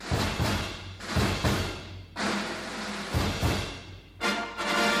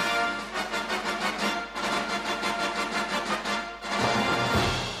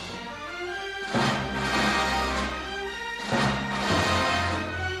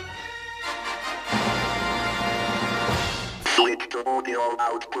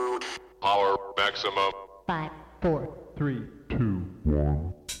Power maximum. 5, 4, 3, 2,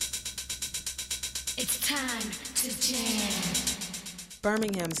 1. It's time to jam.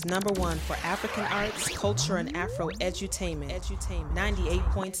 Birmingham's #1 for African arts, culture, and Afro edutainment.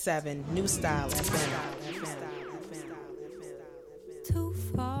 98.7 New Style FM. Too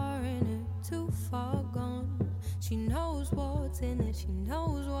far in it, too far gone. She knows what's in it, she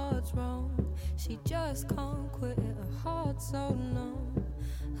knows what's wrong. She just can't quit it, her heart's so numb.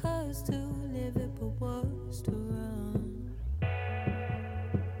 Hers to live it, but worse to run.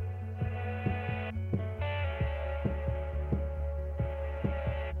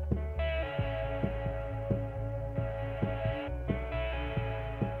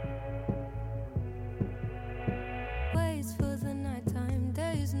 Waits for the nighttime,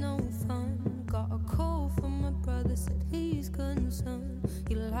 days no fun. Got a call from my brother, said he's concerned.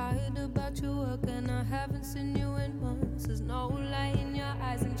 You lied about your work and I haven't seen you in months. There's no light in your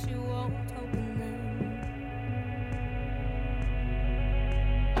eyes and she won't open them.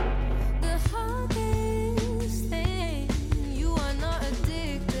 The hardest thing, you are not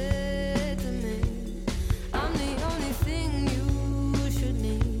addicted to me. I'm the only thing you should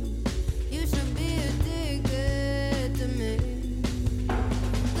need. You should be addicted to me.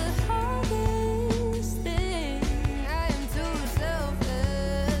 The hardest thing, I am too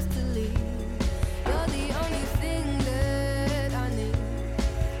selfless to leave. You're the only thing that I need.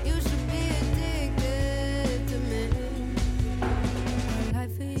 You should be addicted to me. My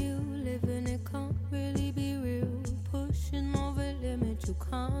life for you, living it can't really be real. Pushing over limits you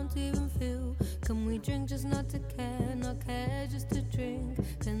can't even feel. Can we drink just not to care, not care just to drink?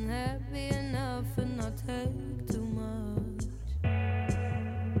 Can that be enough and not take too much?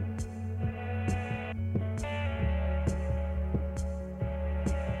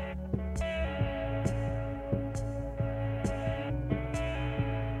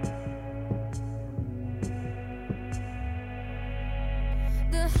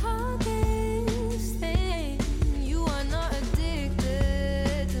 The hardest thing, you are not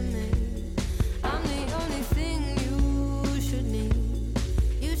addicted to me. I'm the only thing you should need.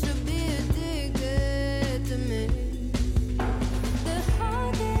 You should be addicted to me. The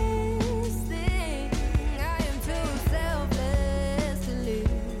hardest thing, I am too selfless to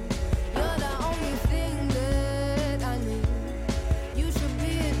leave. You're the only thing that I need. You should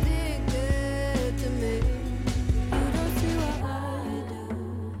be addicted to me. You don't see what I do.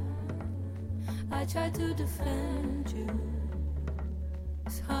 I try to defend you.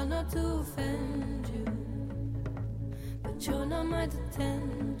 It's hard not to offend you, but you're not mine to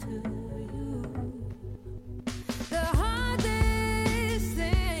tend to you. The hardest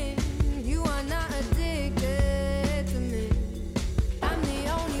thing, you are not addicted to me. I'm the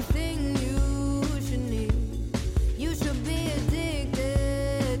only thing you should need. You should be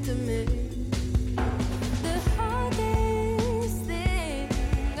addicted to me. The hardest thing,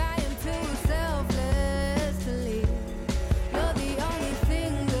 I am too selfless to leave. You're the only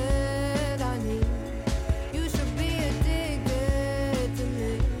thing that I need. You should be addicted to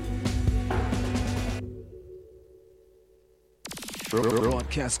me.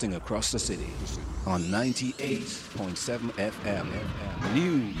 Broadcasting across the city on 98.7 FM.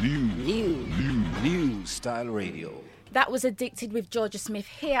 New Style Radio. That was Addicted with Georgia Smith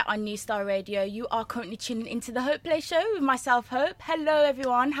here on New Star Radio. You are currently tuning into the Hope Play Show with myself, Hope. Hello,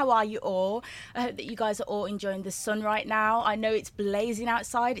 everyone. How are you all? I hope that you guys are all enjoying the sun right now. I know it's blazing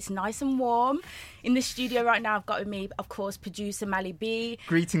outside. It's nice and warm. In the studio right now, I've got with me, of course, producer Mally B.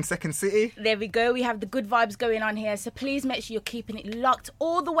 Greetings, Second City. There we go. We have the good vibes going on here. So please make sure you're keeping it locked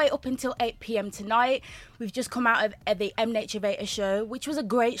all the way up until 8 p.m. tonight. We've just come out of the M. Naturvator show, which was a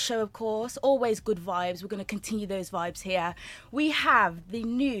great show, of course. Always good vibes. We're going to continue those vibes here. We have the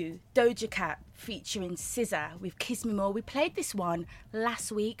new Doja Cat featuring SZA with Kiss Me More. We played this one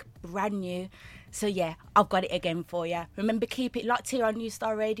last week, brand new. So yeah, I've got it again for you. Remember, keep it locked here on New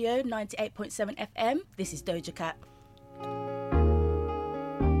Star Radio, 98.7 FM. This is Doja Cat.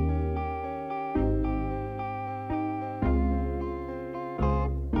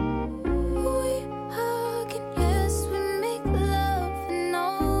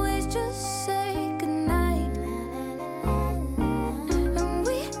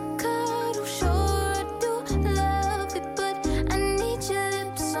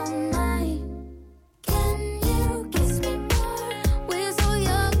 We're so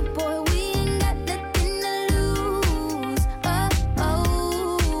young, boy, we ain't got nothing to lose.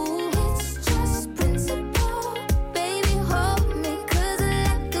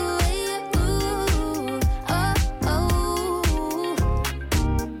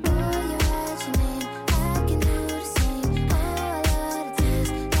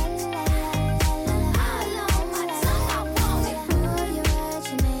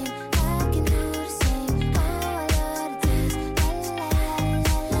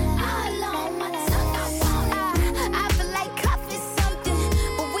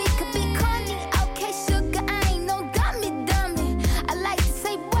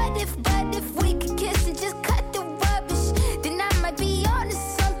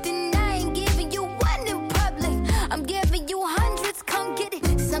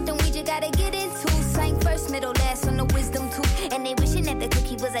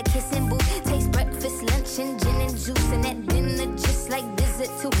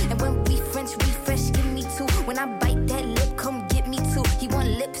 And when we French refresh, give me two. When I bite that lip, come get me two. He want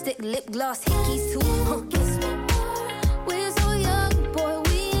lipstick, lip gloss, hickeys too. Kiss me more. We're so young, boy,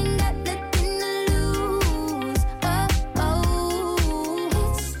 we ain't got nothing to lose. Oh, oh,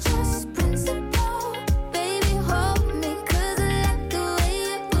 it's just principle. Baby, hold me, 'cause I like the way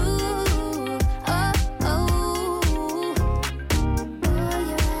you move. Oh, oh. Oh,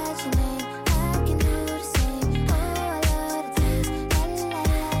 you write your name, I can do the same. Oh, I love the taste. La la la la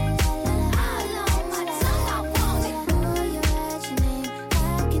la la. All on my tongue, I want it. Oh, you write your name,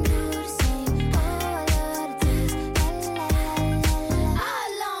 I can do the same. Oh, I love the taste. La la la la la.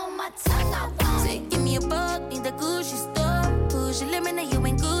 All on my tongue, I want it. Say, give me a buck, need the Gucci store. Push your limit, now you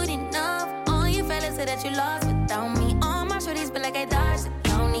ain't good enough. All your fellas say that you lost without me. All my shorties feel like I dodged the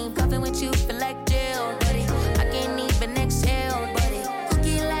county. Puffin' with you, feel like jail, buddy. I can't even exhale, buddy.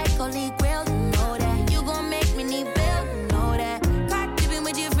 Cookie like holy grail, you know that. You gon' make me need bail, you know that. Caught dipping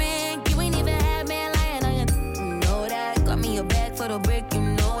with your friend, you ain't even had man lying on you, you know that. Got me a bag for the brick, you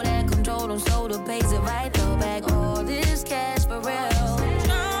know that. Control them, so the pays it right, throw back all this cash for real.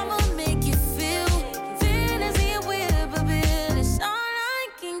 Drama make you feel, fantasy with a bill. It's all I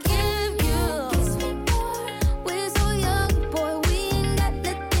can give you. Kiss me more. We're so young, boy, we ain't got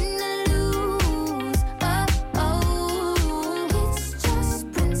nothing to lose. Oh, oh, it's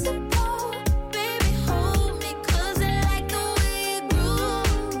just principle. Baby, hold me, 'cause I like the way you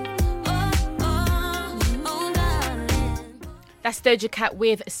groove. Oh, oh, darling. That's Doja Cat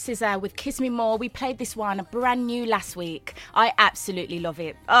with SZA with Kiss Me More. We played this one brand new last week. I absolutely love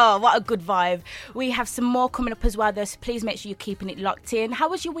it. Oh, what a good vibe. We have some more coming up as well, though, so please make sure you're keeping it locked in. How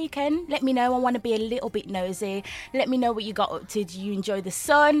was your weekend? Let me know. I want to be a little bit nosy. Let me know what you got up to. Did you enjoy the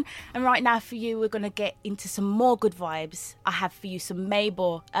sun? And right now for you, we're going to get into some more good vibes. I have for you some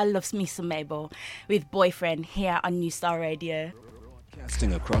Mabel. I love me some Mabel with Boyfriend here on New Star Radio.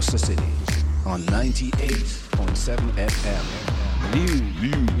 Broadcasting across the city on 98.7 FM.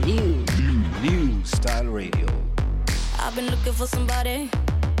 New Style Radio. I've been looking for somebody,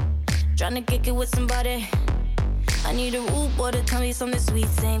 trying to kick it with somebody. I need a rude boy to tell me something sweet.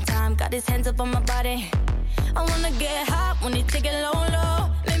 Same time, got his hands up on my body. I wanna get hot when he take it low, low.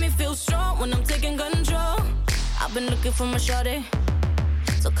 Make me feel strong when I'm taking control. I've been looking for my shorty,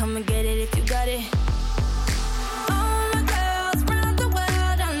 so come and get it if you got it. All my girls round the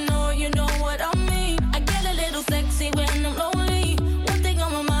world, I know you know what I mean. I get a little sexy when I'm lonely. One thing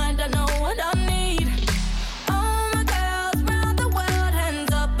on my mind, I know what I need. All my girls round the world,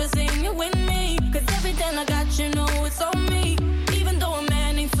 hands up and sing it with me. 'Cause everything I got, you know it's on me. Even though a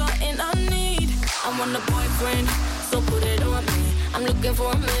man ain't something I need. I want a boyfriend, so put it on me. I'm looking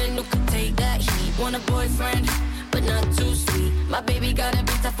for a man who can take that heat. Want a boyfriend, but not too sweet. My baby got a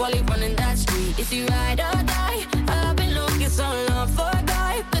bit tough while he running that street. Is he ride or die? I've been looking so long for a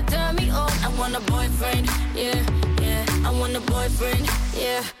guy to turn me on. I want a boyfriend, yeah, yeah. I want a boyfriend,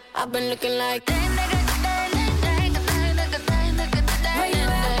 yeah. I've been looking like that. Where you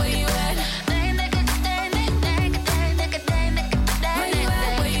at? Where you at?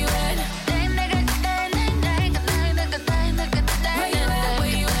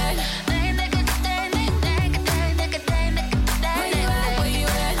 Where you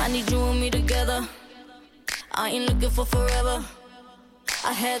at? I need you and me together. I ain't looking for forever.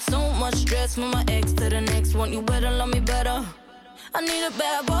 I had so much stress from my ex to the next one. You better love me better. I need a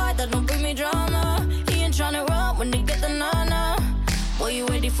bad boy that don't bring me drama. He ain't tryna run when they get the nana. Boy, you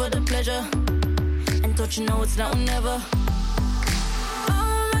ready for the pleasure? And don't you know it's now or never?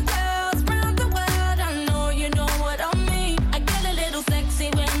 All my girls round the world, I know you know what I mean. I get a little sexy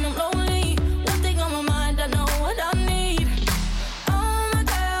when I'm lonely. One thing on my mind, I know what I need. All my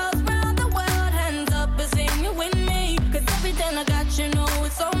girls round the world, hands up and sing it with me. 'Cause everything I got, you know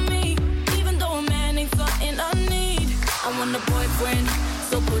it's on me. Even though a man ain't something I need. I want a boyfriend,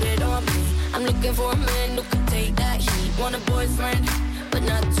 so put it on me. I'm looking for a man who can take that heat. Want a boyfriend, but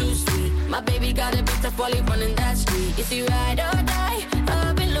not too sweet. My baby got a bit tough while he running that street. Is he ride or die?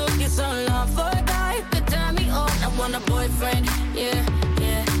 I've been looking so long for a guy to turn me on. I want a boyfriend, yeah,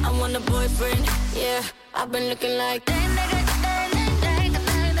 yeah. I want a boyfriend, yeah. I've been looking like that.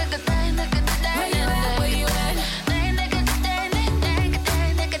 Where you at? Where you at?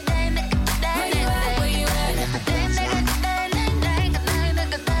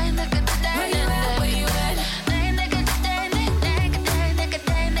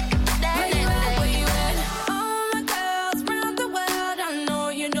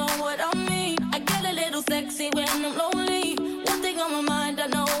 One thing on my mind, I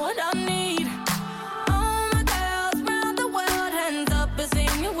know what I need. All my girls round the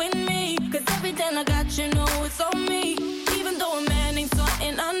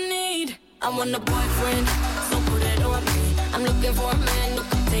I want a boyfriend, so put it on me. I'm looking for a man who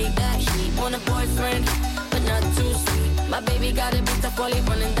can take that heat. Want a boyfriend, but not too sweet. My baby got a bit of quality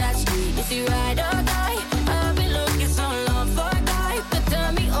running that street. Is he ride or die? I've been looking so long for a guy who could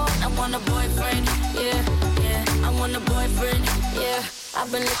turn me on. I want a boyfriend, yeah, yeah. I want a boyfriend, yeah.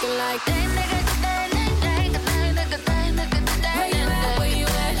 I've been looking like that nigga.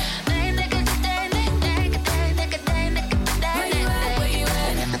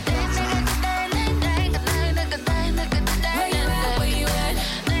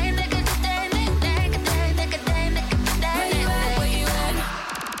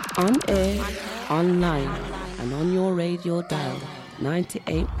 On air, online, and on your radio dial,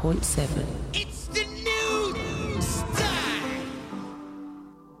 98.7. It's the new style.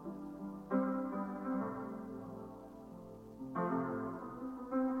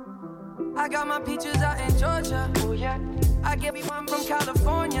 I got my peaches out in Georgia. Oh yeah. I give you one from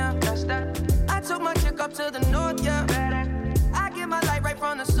California. That's that. I took my chick up to the north, yeah. I get my light right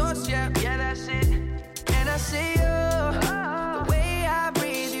from the source, yeah. Yeah, that's it. And I see you. The way I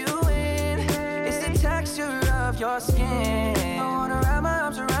breathe you in. It's the texture of your skin. I wanna wrap my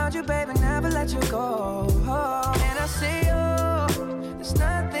arms around you, baby, never let you go. And I see you. There's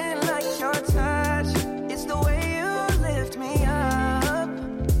nothing like your touch. It's the way you lift me up.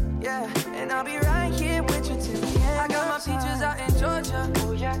 Yeah, and I'll be right here with you till the end. I got my peaches out in Georgia.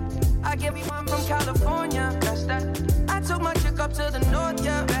 Oh yeah. I give you one from California. That's that. I took my chick up to the north,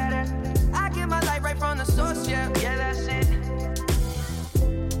 yeah. I get my light right from the source, yeah. Yeah, that's it.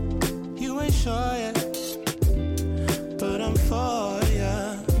 You ain't sure yet, but I'm for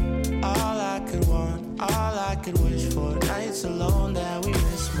ya. All I could want, all I could wish for. Nights alone that we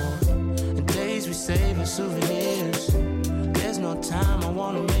miss more, and days we save as souvenirs. There's no time, I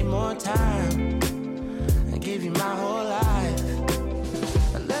wanna make more time and give you my whole life.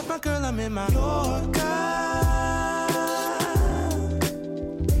 I left my girl, I'm in my Yorker.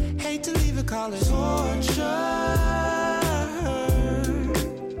 Hate to leave it, call it torture.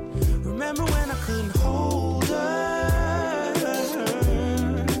 Remember when I couldn't hold her?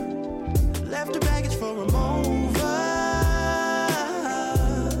 Left her baggage for a mover.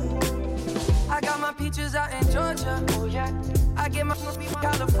 I got my peaches out in Georgia. Oh yeah. I get my from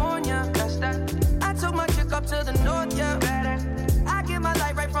California. That's that. I took my chick up to the north, yeah. I get my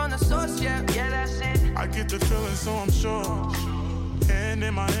light right from the source, yeah. Yeah, that's it. I get the feeling, so I'm sure. Hand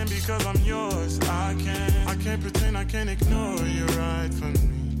in my hand because I'm yours. I can't pretend, I can't ignore you right from me.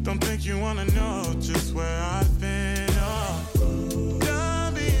 Don't think you wanna know just where I've been. Oh,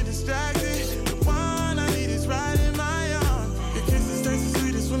 done being distracted. The one I need is right in my arms. Your kisses taste the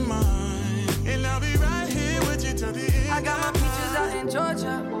sweetest with mine, and I'll be right here with you till the end. I got my peaches out in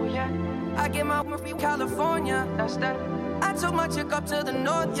Georgia. Oh yeah. I get my from California. That's that. I took my chick up to the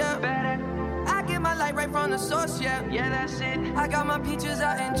north, yeah. I get my light right from the source, yeah. Yeah, that's it. I got my peaches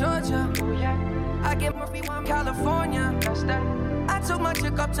out in Georgia. Oh yeah. I get my from California. That's that. I took my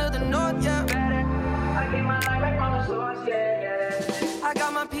chick up to the north, yeah. I get my light right from the source, yeah. I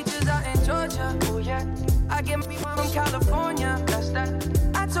got my peaches out in Georgia. Oh yeah. I get my from California. That's that.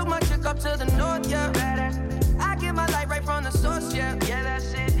 I took my chick up to the north, yeah. I get my light right from the source, yeah. Yeah,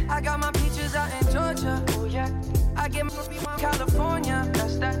 that's it. I got my peaches out in Georgia. Oh yeah. I get my from California.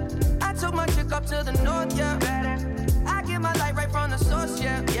 That's that. I took my chick up to the north, yeah. I get my light right from the source,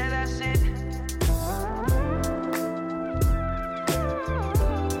 yeah. Yeah, that's it.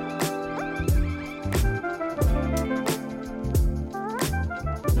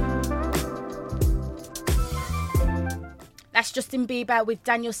 That's Justin Bieber with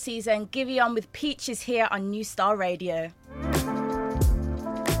Daniel Caesar and Giveon with Peaches here on New Star Radio.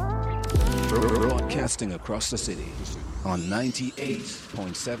 Broadcasting across the city on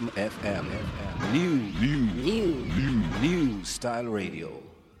 98.7 FM. New Style Radio.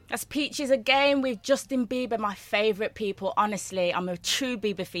 That's Peaches again with Justin Bieber, my favourite people. Honestly, I'm a true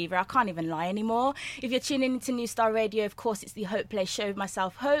Bieber fever. I can't even lie anymore. If you're tuning into New Star Radio, of course, it's the Hope Play Show with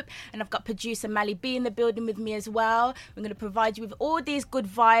myself, Hope. And I've got producer Mally B in the building with me as well. We're going to provide you with all these good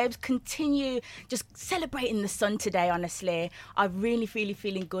vibes. Continue just celebrating the sun today, honestly. I'm really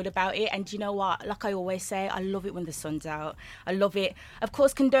feeling good about it. And you know what? Like I always say, I love it when the sun's out. I love it. Of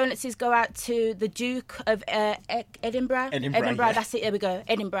course, condolences go out to the Duke of Edinburgh. Edinburgh, yeah. That's it. There we go.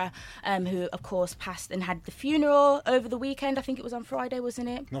 Edinburgh. Sarah, who of course passed and had the funeral over the weekend. I think it was on Friday, wasn't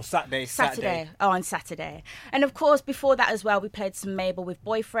it? No, Saturday. Oh, on Saturday. And of course, before that as well, we played some Mabel with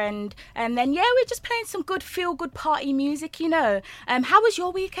Boyfriend. And then, yeah, we're just playing some good feel-good party music, you know. How was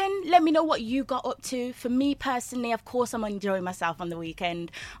your weekend? Let me know what you got up to. For me personally, of course, I'm enjoying myself on the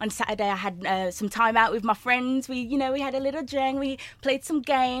weekend. On Saturday, I had some time out with my friends. We had a little drink. We played some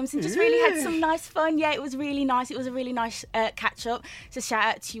games and just really had some nice fun. Yeah, it was really nice. It was a really nice catch-up. So shout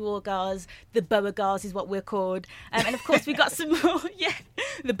out to you all, girls. The Boa Girls is what we're called. And of course, we got some more. Yeah,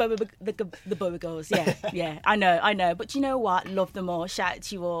 the Boa Girls. Yeah. I know. But you know what? Love them all. Shout out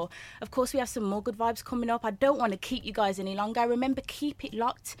to you all. Of course, we have some more good vibes coming up. I don't want to keep you guys any longer. Remember, keep it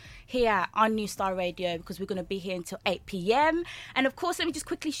locked here on New Star Radio because we're going to be here until 8 p.m. And of course, let me just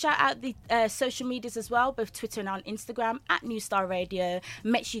quickly shout out the social medias as well, both Twitter and on Instagram at New Star Radio.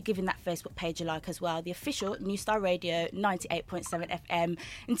 Make sure you're giving that Facebook page a like as well. The official New Star Radio 98.7 FM.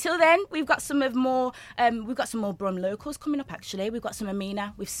 Until then, we've got some more Brum locals coming up. Actually, we've got some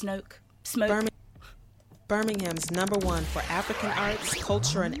Amina with Smoke. Birmingham's #1 for African arts,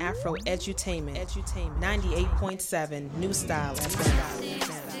 culture, and Afro edutainment. 98.7 New Style FM.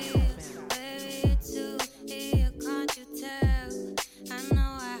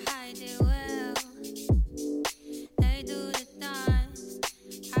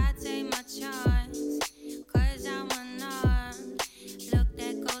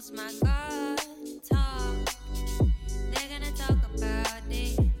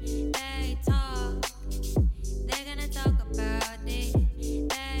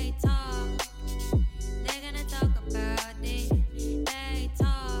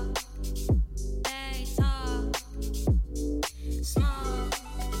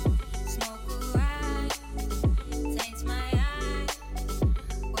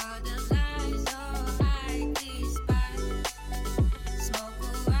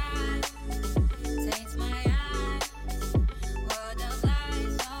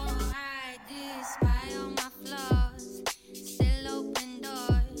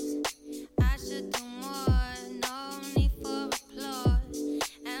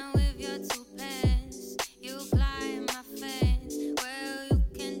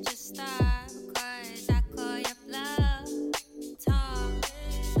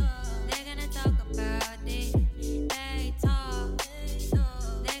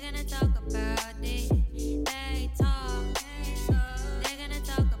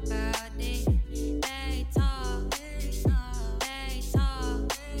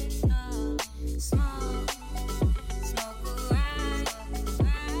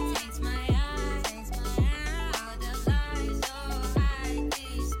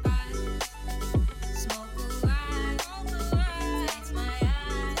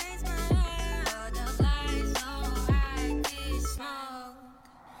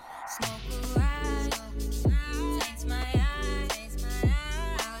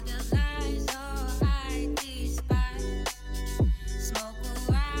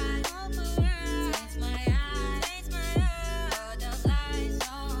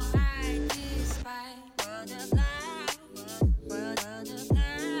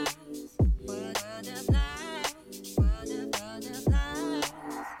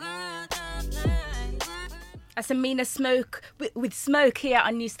 That's Amina Smoke with Smoke here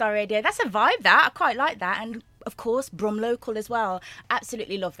on New Star Radio. That's a vibe, that. I quite like that. And of course, Brum Local as well.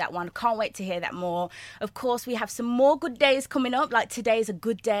 Absolutely love that one. Can't wait to hear that more. Of course, we have some more good days coming up. Like today's a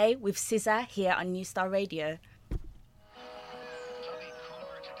good day with SZA here on New Star Radio.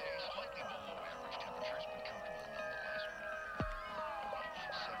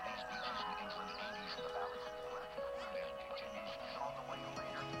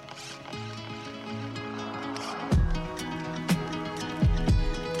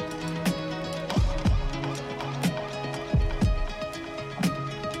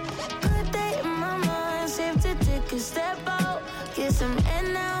 Step out, get some air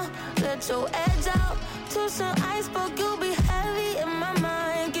now, let your edge out. To some iceberg, you'll be heavy in my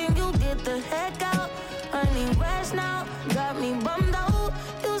mind. Can you get the heck out? I need rest now, got me bummed out.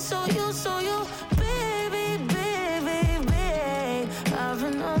 You, baby, baby, baby. I've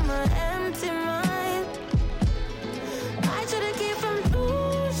been on my empty mind. I should've kept from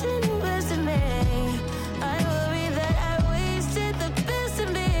losing the best in me. I worry that I wasted the best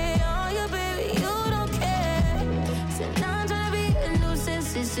in me. Oh, yeah, baby, you don't care. Now I'm tryna be a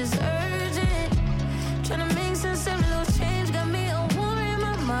nuisance, it's just urgent. Tryna make sense of little change, got me a war in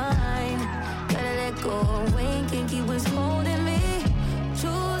my mind. Gotta let go away, can't keep what's holding me.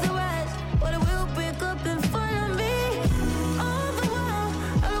 Choose the rest, but it will pick up in front of me. All the while,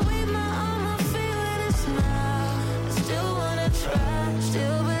 I wave my arm, I feel it a smile. I still wanna try,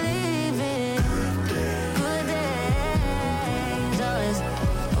 still believe.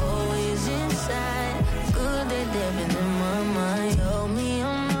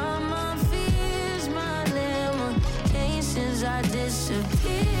 I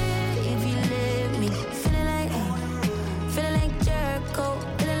disappear if you let me. Feeling like Jericho,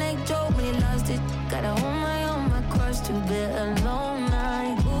 feeling like Joe when he lost it. Gotta hold my own, my cross to bear alone.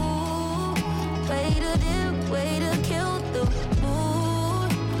 Like, ooh, way to dip, way to kill the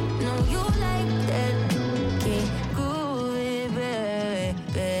mood. No, you like that, can't groove it,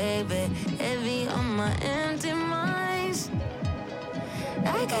 baby. Heavy on my empty minds.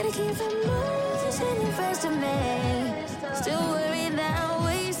 I gotta keep the moves in first of me. Still worried that I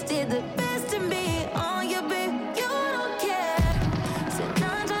wasted the best of me on your babe. You don't care. Said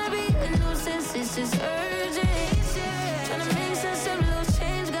not trying to be a nuisance, it's just urgent. Trying to make sense of little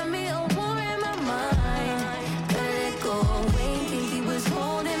change, got me a war in my mind. Gotta let go, wait, can't keep what's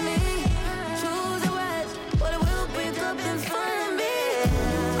holding me. Choose the words, but I will pick up in front of me.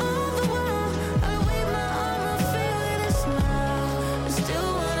 All the while, I wave my arm and feel with a smile. I still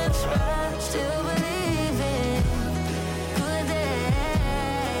wanna try, still believe in good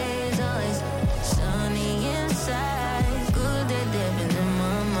days, always sunny inside. Good that they've been in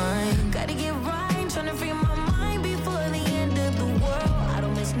my mind. Gotta get right, trying to free my mind before the end of the world. I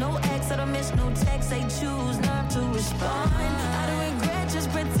don't miss no ex, I don't miss no text. They choose not to respond. I don't regret, just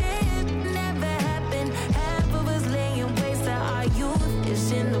pretend never happened. Half of us laying waste to our youth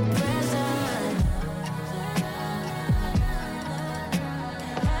is in the present.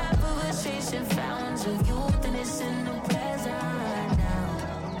 Half of us chasing fountains of youth and it's in the present now.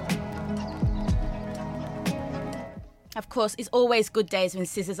 Of course, it's always good days when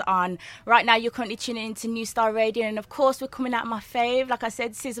Scissors are on. Right now, you're currently tuning into New Star Radio, and of course, we're coming out of my fave. Like I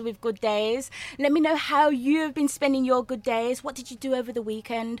said, Scissor with good days. Let me know how you've been spending your good days. What did you do over the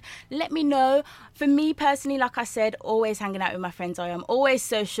weekend? Let me know. For me personally, like I said, always hanging out with my friends. I am always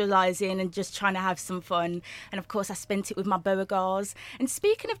socialising and just trying to have some fun. And of course, I spent it with my Beauregards. And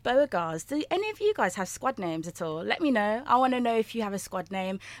speaking of Beauregards, do any of you guys have squad names at all? Let me know. I want to know if you have a squad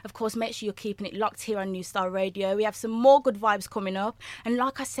name. Of course, make sure you're keeping it locked here on New Star Radio. We have some more good vibes coming up, and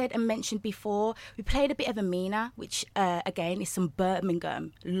like I said and mentioned before, we played a bit of Amina, which again is some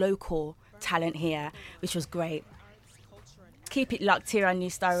Birmingham local talent here, which was great. Keep it locked here on New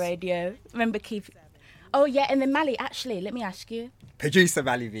Star Radio. Remember, oh yeah, and then Mally, actually, let me ask you, Producer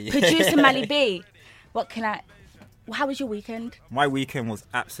Mally B. Producer Mally B, how was your weekend? My weekend was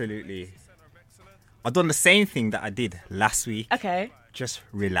absolutely, I've done the same thing that I did last week. Okay. Just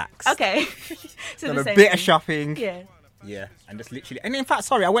relax. Okay. So done the a same bit thing. of shopping. Yeah. And just literally, and in fact,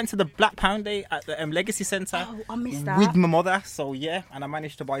 sorry, I went to the Black Pound Day at the Legacy Centre. Oh, I missed that. With my mother, so yeah, and I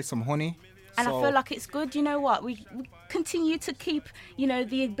managed to buy some honey. And so, I feel like it's good, you know what, we continue to keep,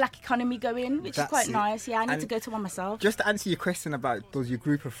 the black economy going, which is quite nice. Yeah, I need to go to one myself. Just to answer your question about does your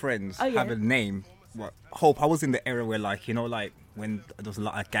group of friends have a name, Hope, I was in the era where when there was a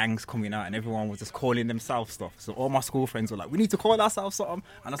lot of gangs coming out and everyone was just calling themselves stuff. So all my school friends were like, we need to call ourselves something.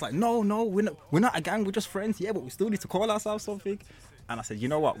 And I was like, no, we're not a gang, we're just friends. Yeah, but we still need to call ourselves something. And I said, you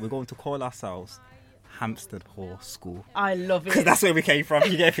know what, we're going to call ourselves Hampstead Horse School. I love it. Because that's where we came from,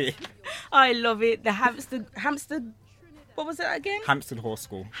 you get me? I love it. The Hampstead, what was it again? Hampstead Horse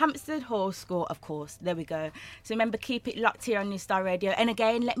School. Hampstead Horse School, of course. There we go. So remember, keep it locked here on New Star Radio. And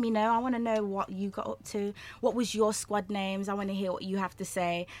again, let me know. I want to know what you got up to. What was your squad names? I want to hear what you have to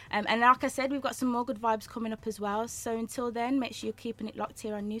say. And like I said, we've got some more good vibes coming up as well. So until then, make sure you're keeping it locked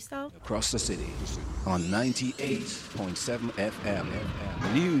here on New Star. Across the city on 98.7 FM.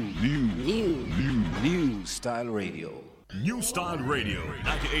 New Style Radio. New Style Radio,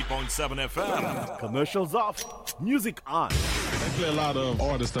 98.7 FM. Commercials off, music on. They play a lot of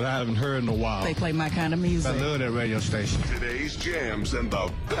artists that I haven't heard in a while. They play my kind of music. I love that radio station. Today's jams and the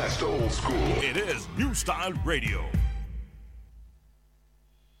best old school. It is New Style Radio.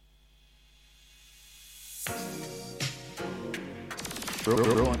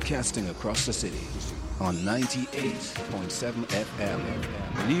 Broadcasting across the city on 98.7 FM.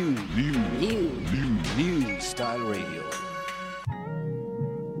 New Style Radio.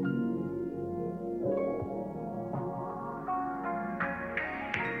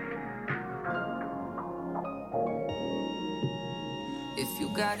 If you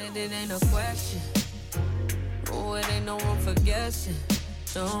got it, it ain't a question. Oh, it ain't no room for guessing.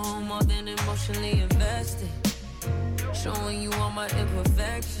 No more than emotionally invested. Showing you all my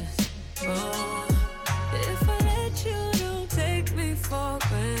imperfections. Oh, if I let you, don't take me for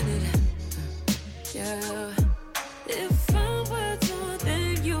granted. Yeah. If I'm worth more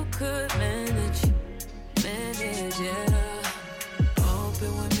than you could manage, yeah.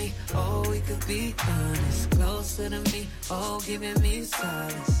 Open with me, oh, we could be honest. Closer to me, oh, giving me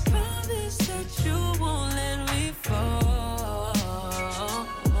silence. Promise that you won't let me fall.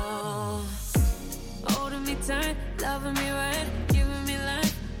 Holding me tight, loving me right.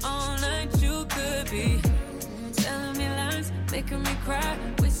 making me cry,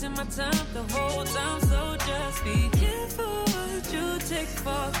 wasting my time the whole time. So just be careful what you take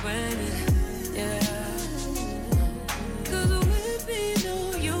for granted. Yeah. Cause with me,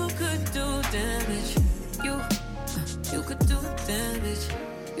 no, you could do damage. You could do damage.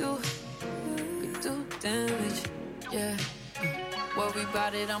 You could do damage. Yeah. Worry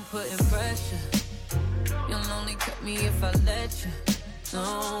about it, I'm putting pressure. You'll only cut me if I let you.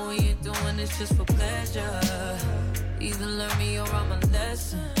 No, we ain't doing this just for pleasure. Either learn me or I'm a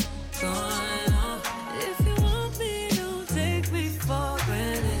lesson. Going on. If you want me, don't take me for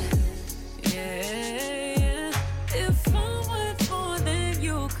granted. Yeah. If I went more than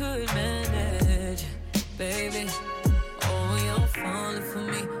you could manage, baby. Oh, you're falling for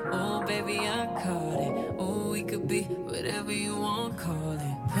me. Oh, baby, I caught it. Oh, we could be whatever you want, call it.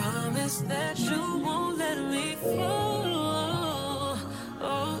 Promise that you won't let me fall.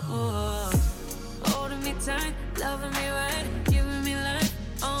 Holding me tight, loving me right, giving me life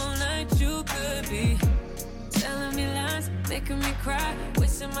all night. You could be telling me lies, making me cry,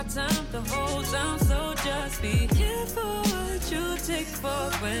 wasting my time the whole time. So just be careful what you take for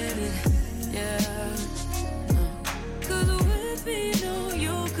granted. Yeah. Cause with me, no,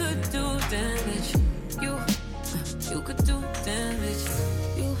 you could do damage. You could do damage.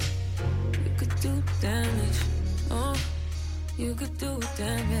 You could do damage. Oh, you could do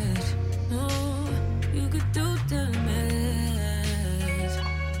damage. Oh, you could do damage.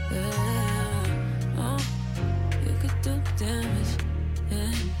 Yeah. Oh, you could do damage.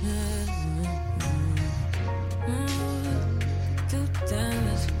 Yeah. Do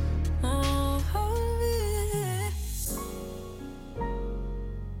damage. Oh, yeah.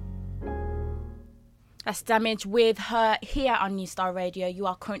 That's Damage with her here on New Star Radio. You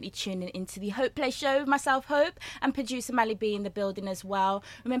are currently tuning into the Hope Play Show with myself, Hope, and producer Mally B in the building as well.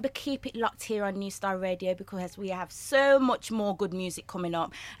 Remember, keep it locked here on New Star Radio because we have so much more good music coming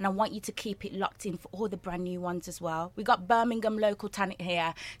up, and I want you to keep it locked in for all the brand new ones as well. We got Birmingham local talent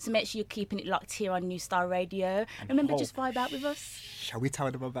here, so make sure you're keeping it locked here on New Star Radio. And remember, just vibe out with us. Shall we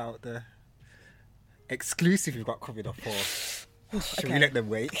tell them about the exclusive we've got coming up for? Should we let them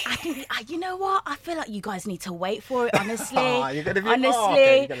wait? I think, you know what? I feel like you guys need to wait for it, honestly. You're gonna be, honestly.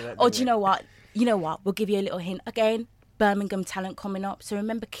 Okay, or do you know what? You know what? We'll give you a little hint. Again, Birmingham talent coming up. So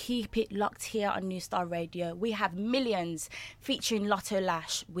remember, keep it locked here on New Star Radio. We have Millions featuring Lotto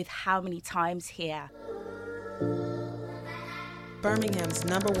Lash with How Many Times Here. Birmingham's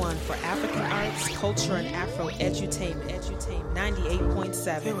 #1 for African arts, culture, and Afro edutainment.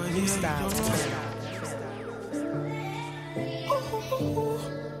 98.7 New Style.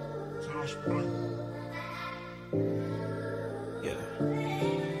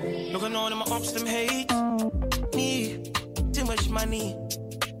 Look, I know that my ops them hate me. Too much money.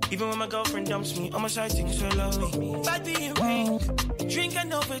 Even when my girlfriend dumps me, all my side things will love me. Bad being pink, drink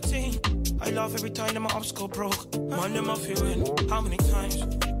and overthink. I laugh every time that my ops go broke. Man, them I feeling. How many times?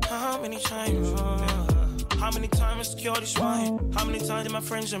 How many times? How many times I secure this wine? How many times did my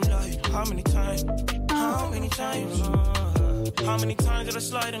friends them lie? How many times? How many times? How many times did I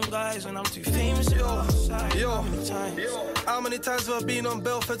slide on guys when I'm too famous to go outside? How many times? How many times have I been on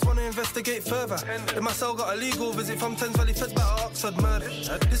bail? Feds want to investigate further. If my cell got a legal visit from Thames Valley Feds back at Oxford murder.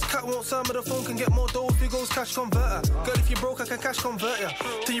 This cat won't serve me the phone, can get more dough if he goes cash converter. Girl, if you broke, I can cash convert ya.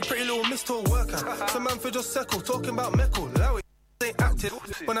 To you pretty little mistore worker. Some man for just circle, talking about meckle. Allow it. Ain't active.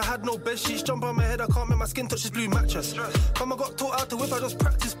 When I had no bed sheets, jump on my head, I can't make my skin touch this blue mattress. Come I got taught how to whip, I just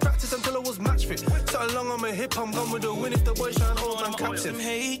practice until I was match fit. Something long on my hip, I'm gone with the win. If the boy shine, hold man captive.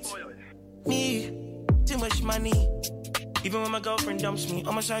 Hate me, too much money. Even when my girlfriend dumps me,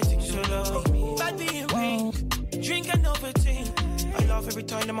 all my side things will love me. Bad being pink, drink and overthink. I laugh every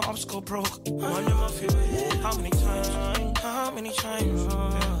time that my ops go broke. Wonder my feeling. How many times? How many times?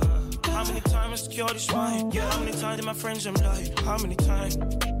 How many times I secure this wine? How many times did my friends them lie? How many times?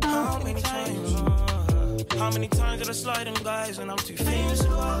 How many times? How many times did I slide on guys when I'm too famous to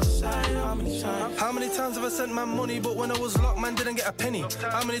go outside? How many times? How many times have I sent man money, but when I was locked, man didn't get a penny?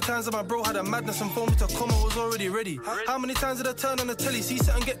 How many times have my bro had a madness and phoned me to come, I was already ready? How many times did I turn on the telly, see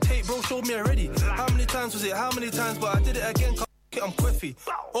something get taped, bro showed me already? How many times was it? How many times? But I did it again, I'm quiffy.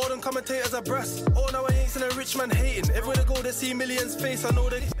 All them commentators are brass. Oh, now I ain't seen a rich man hating. Everywhere they go, they see Millions face. I know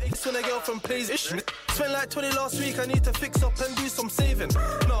they when a girl from plays. Spent like 20 last week, I need to fix up and do some saving.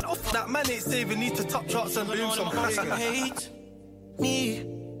 No, that man ain't saving, need to top charts and boom some hate me,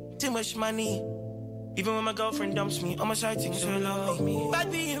 too much money. Even when my girlfriend dumps me, all my side things will love me. Bad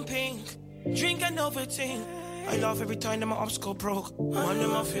being pink, drink and overthink. I laugh every time that my ops go broke. Wonder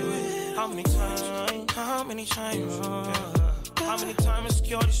my feeling. How many times? How many times? How many times I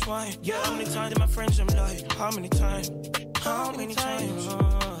secure this wine? How many times did my friends them lie? How many times? How many times?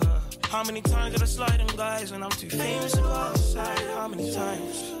 How many times did I slide on guys when I'm too famous to go outside? How many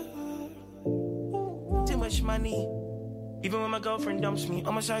times? Too much money. Even when my girlfriend dumps me,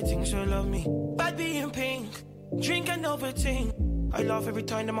 on my side things she'll love me. Bad being pink, drink and overthink. I laugh every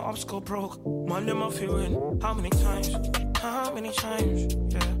time that my ups go broke. Monday my feeling. How many times? How many times?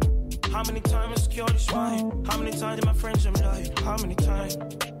 Yeah. How many times I secure this wine? How many times did my friends them lie? How many times?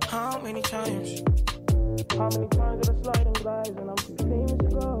 How many times? How many times did I slide on guys and I'm too famous to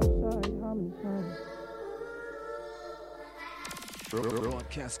go outside? How many times?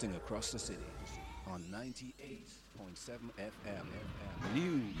 Broadcasting across the city on 98.7 FM.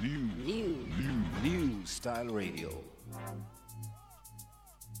 New Style Radio.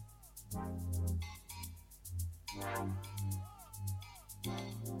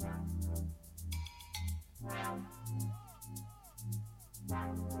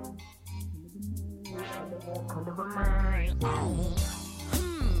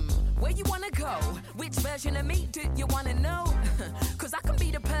 Where you wanna go? Which version of me do you wanna know? Cause I can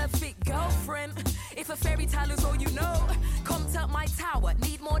be the perfect girlfriend if a fairy tale is all you know. Come to my tower,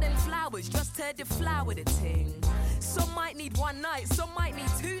 need more than flowers, just to deflower the ting. Some might need one night, some might need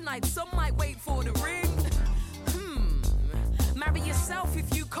 2 nights, some might wait for the ring. Marry yourself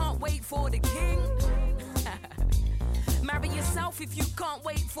if you can't wait for the king. Marry yourself if you can't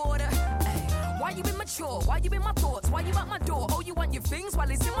wait for the. Why you immature? Why you in my thoughts? Why you at my door? Oh, you want your things while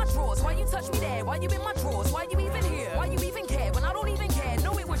it's in my drawers? Why you touch me there? Why you in my drawers? Why you even here? Why you even care when I don't even care?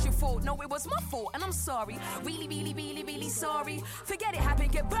 No, it was your fault. No, it was my fault, and I'm sorry. Really, really, really, really sorry. Forget it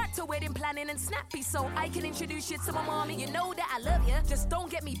happened. Get back to wedding planning and snappy so I can introduce you to my mommy. You know that I love you. Just don't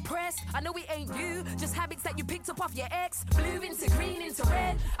get me pressed. I know it ain't you. Just habits that you picked up off your ex. Blue into green into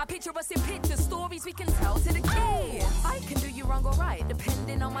red. I picture us in picture stories we can tell to the kids. I can do you wrong or right,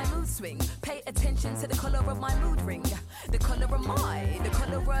 depending on my mood swing. Pay attention to the color of my mood ring. The color of my, the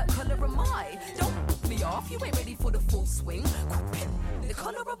color of my. Don't put me off, you ain't ready for the full swing. The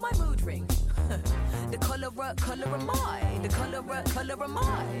color of my mood ring. The color of my, the color of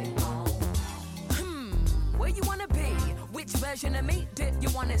my. Where you wanna be? Which version of me did you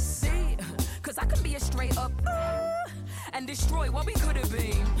wanna see? Cause I can be a straight up and destroy what we could have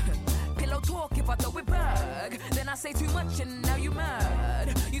been. Pillow talk if I throw it back. Then I say too much and now you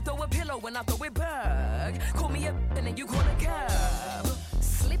mad. You throw a pillow when I throw it back. Call me up and then you call a cab.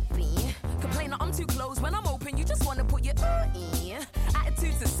 Slippy, complain that I'm too close when I'm open. You just wanna put your in.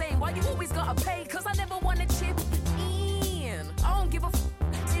 Attitude's the same. Why you always gotta pay? Cause I never wanna chip in. I don't give a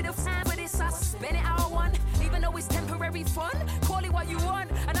see the time for this. I spend it how I want. Even though it's temporary fun. Call it what you want.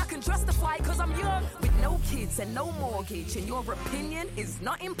 And I can justify it cause I'm young. With no kids and no mortgage. And your opinion is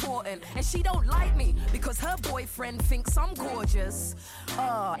not important. And she don't like me because her boyfriend thinks I'm gorgeous.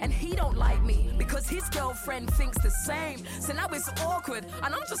 And he don't like me because his girlfriend thinks the same. So now it's awkward.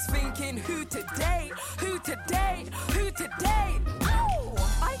 And I'm just thinking, who today? Who today? Who today? Oh,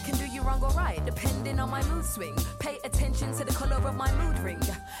 I can do you wrong or right, depending on my mood swing. Pay attention to the color of my mood ring.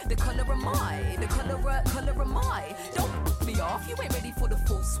 The color of my, the color of my. Don't put me off, you ain't ready for the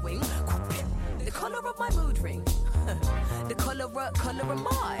full swing. The color of my mood ring. The color of my,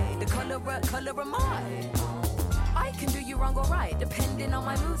 the color of my. I can do you wrong or right, depending on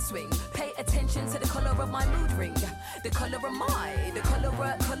my mood swing. Pay attention to the color of my mood ring. The color of my, the color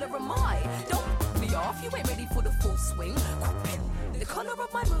of my. Don't put me off, you ain't ready for the full swing. The color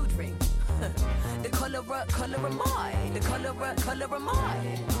of my mood ring. The color of my, the color of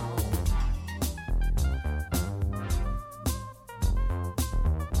my.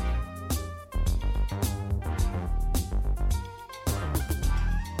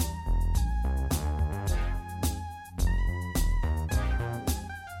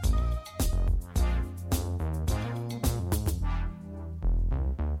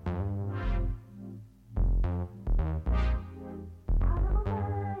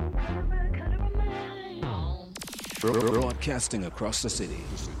 Broadcasting across the city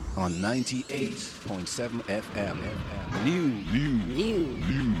on 98.7 FM.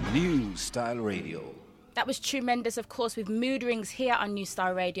 New Style Radio. That was Tremendous, of course, with Mood Rings here on New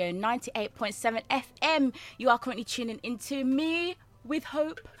Style Radio 98.7 FM. You are currently tuning into me with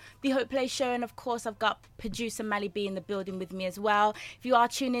Hope, the Hope Play Show, and of course I've got producer Mally B in the building with me as well. If you are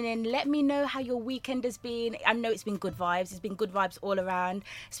tuning in, let me know how your weekend has been. I know it's been good vibes. It's been good vibes all around,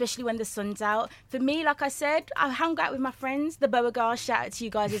 especially when the sun's out. For me, like I said, I hung out with my friends, the Boa Girls. Shout out to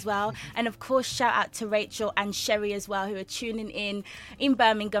you guys as well. And of course, shout out to Rachel and Sherry as well, who are tuning in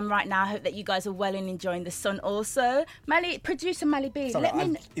Birmingham right now. I hope that you guys are well and enjoying the sun also. Mally, producer Mally B, Sorry, let me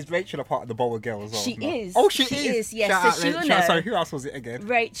know. Is Rachel a part of the Boa Girls? She is. Oh, she is. Yes, Shout so out she will know. Sorry, who else was it again?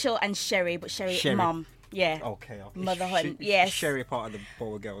 Rachel and Sherry, but Sherry. Mum. Yeah. Okay. Motherhood. Yes. Sherry part of the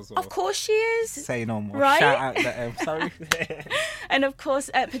Boa Girls. Of course she is. Say no more. Right? Shout out that. Sorry. And of course,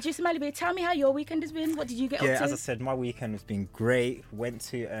 producer Malibu, tell me how your weekend has been. What did you get up to? Yeah, as I said, my weekend has been great. Went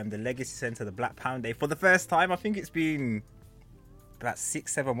to the Legacy Centre, the Black Pound Day for the first time. I think it's been about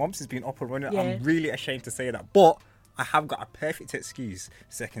 6-7 months. It's been up and running. Yeah. I'm really ashamed to say that, but I have got a perfect excuse.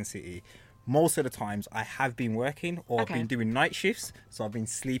 Second City. Most of the times I have been working or I've been doing night shifts, so I've been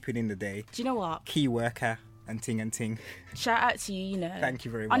sleeping in the day. Do you know what? Key worker and ting. Shout out to you, Thank you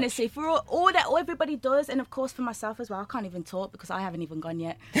very much. Honestly, for all that everybody does, and of course for myself as well. I can't even talk because I haven't even gone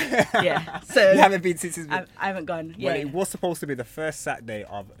yet. Yeah. So you haven't been since it's been... I haven't gone. Yeah. Well, it was supposed to be the first Saturday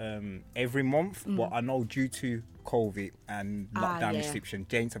of every month, but I know due to COVID and lockdown restriction,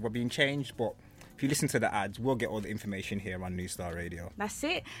 dates have been changed, but if you listen to the ads, we'll get all the information here on New Star Radio. That's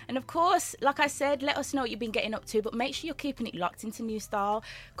it. And of course, like I said, let us know what you've been getting up to, but make sure you're keeping it locked into New Star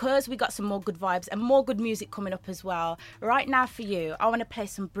because we got some more good vibes and more good music coming up as well. Right now for you, I want to play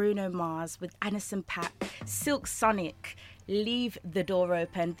some Bruno Mars with Anderson .Paak, Silk Sonic, Leave the Door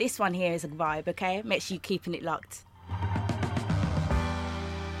Open. This one here is a vibe, okay? Make sure you're keeping it locked.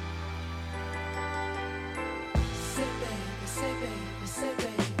 Say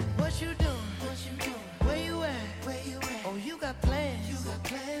baby, what you doing? Where you at? Oh, you got plans.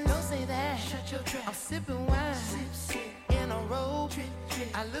 Don't say that. Shut your trap. I'm sipping wine. In a robe.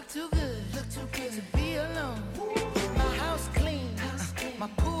 I look too good to be alone. My house clean. My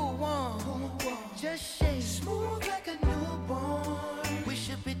pool warm. Just shake. Smooth like a newborn. We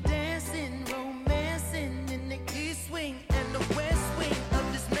should be dancing, romancing in the east wing and the west wing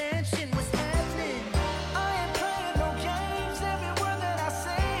of this mansion. What's happening? I ain't playing no games. Every word that I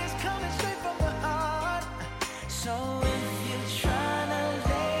say is coming straight from the heart. So if you're tryna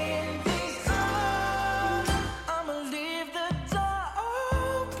lay in these arms, I'ma leave the door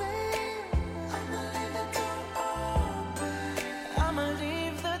open. I'ma leave the door open. I'ma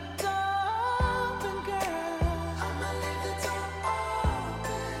leave the door open, girl. I'ma leave the door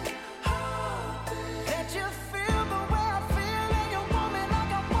open. Let you feel the way I feel and you want me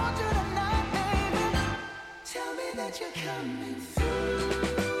like I want you tonight, baby. Tell me that you're coming through.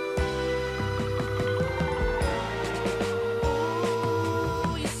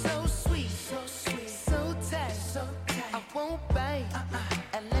 Won't bite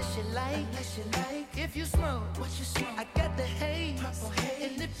unless you like. If you smoke, I got the haze.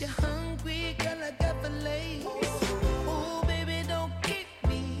 And if you're hungry, girl, I got the lace. Ooh, baby, don't keep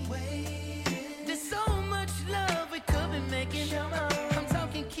me waiting. There's so much love we could be making. I'm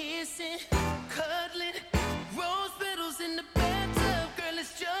talking kissing, cuddling, rose petals in the bathtub. Girl,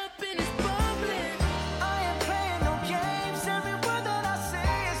 it's jumping, it's bubbling. I ain't playing no games. Every word that I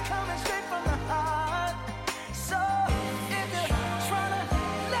say is coming straight from the heart. So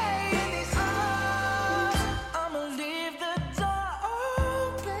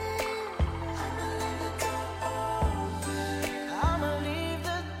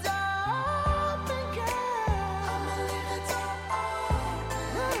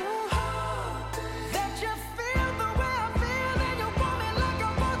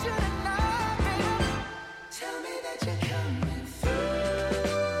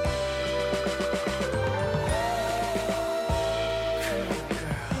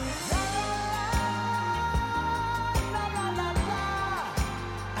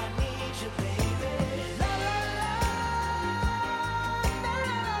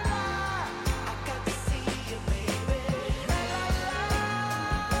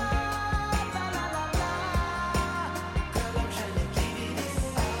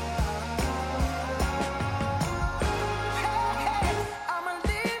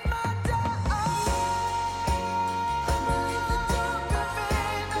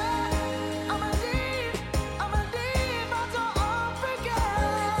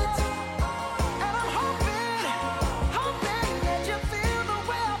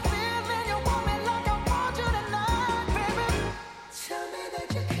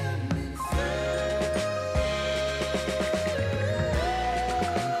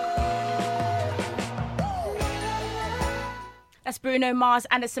That's Bruno Mars,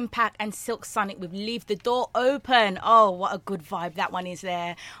 Anderson .Paak and Silk Sonic with Leave the Door Open. Oh, what a good vibe that one is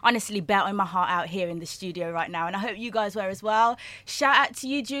there. Honestly, belting my heart out here in the studio right now. And I hope you guys were as well. Shout out to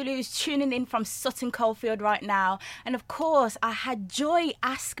you, Julie, who's tuning in from Sutton Coldfield right now. And of course, I had Joy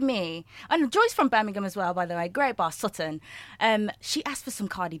ask me. And Joy's from Birmingham as well, by the way. Great bar, Sutton. She asked for some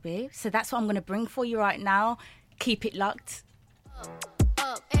Cardi B. So that's what I'm going to bring for you right now. Keep it locked.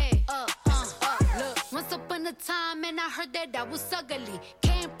 Look, once upon a time, and I heard that I was ugly.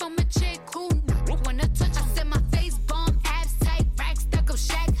 Came from a chick who wanna touch. I said my face bomb, abs tight, racks stuck up,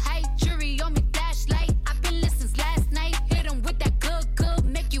 shack height, jury on me, flashlight.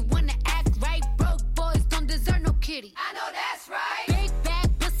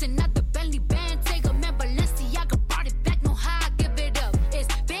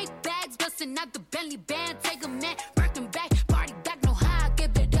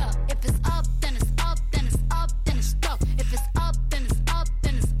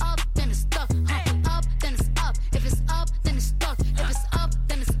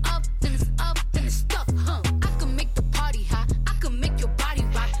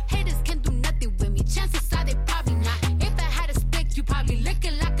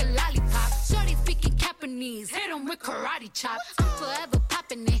 karate chops. I'm forever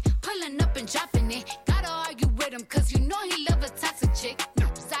popping it, pulling up and dropping it. Gotta argue with him, cause you know he love a toxic chick.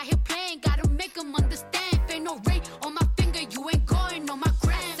 Out here playing, gotta make him understand. If ain't no ring on my finger, you ain't going on my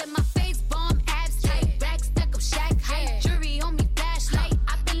gram. Set my face, bomb, abs tight, back, stack up, shack height. Jury on me, flashlight.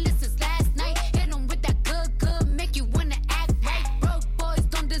 I've been listening last night. Hit him with that good, make you wanna act right. Broke boys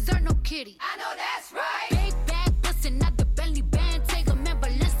don't deserve no kitty. I know that's right. Big bag, bustin' out the belly band. Take a man,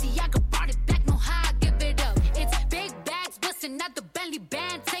 Balenciaga brought it back. No how I give it up. It's big bags, bustin' out the belly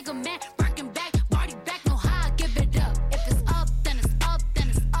band. Take a man, working back, body back. No how I give it up. If it's up, then it's up, then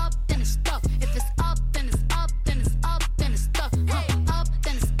it's up, then it's stuck. If it's up, then it's up, then it's up, then it's stuck. Up,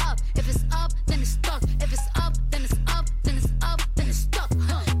 then it's up. If it's up, then it's stuck. If it's up, then it's up, then it's up, then it's stuck.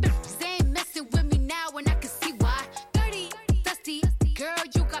 They ain't messing with me now, and I can see why. Dirty, dusty, girl,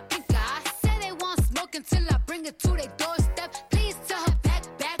 you got pink eye. Say they want smoke until I bring it to their doorstep. Please tell her back,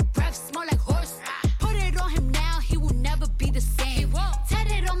 breath smell like horse. Put it on him now, he will never be the same.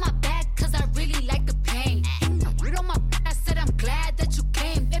 Tatted on my back, cause I really like the pain. Read on my back, I said I'm glad that you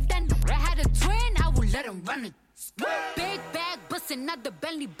came. If that I had a twin, I would let him run it. Big bag, bustin' out the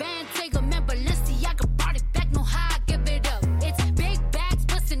belly band. Take a man, Balenciaga brought it back. No how I give it up. It's big bags,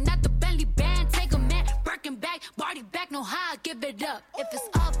 bustin' out the belly band. Take a man, Birkin back, body back. No how I give it up. If it's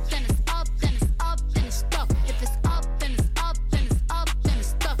up, then it's up, then it's up, then it's stuck. If it's up, then it's up, then it's up, then it's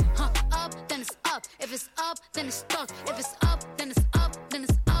stuck. Up, then it's up. If it's up, then it's stuck. If it's up, then it's up, then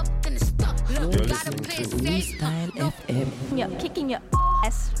it's up, then it's stuck. Look, You're gotta listening play to it New safe. Style FM. You're kicking your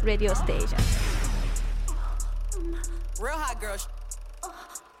ass radio station. Real hot girl.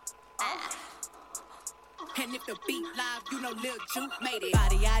 And if the beat live, you know Lil Juke made it.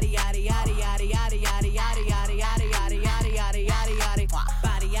 Body yaddy yaddy yaddy yaddy yaddy yaddy yaddy yaddy yaddy yaddy yaddy yaddy yaddy yaddy.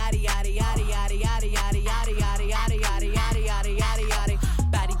 Body yaddy yaddy yaddy yaddy yaddy yaddy yaddy yaddy yaddy yaddy yaddy yaddy yaddy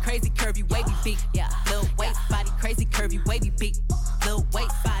yaddy. Body crazy curvy wavy beat, yeah. Lil waist, body crazy curvy wavy beat. Lil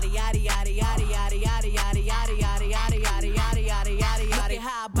waist, body yaddy yaddy yaddy yaddy yaddy yaddy yaddy yaddy yaddy yaddy yaddy yaddy yaddy. Look at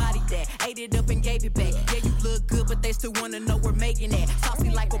how I bodied that, ate it up and gave it back. Yeah, you look good, but they still wanna know we're making that. Saucy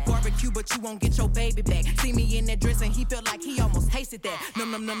like a barbecue, but you won't get your baby back. See me in that dress and he felt like he almost tasted that.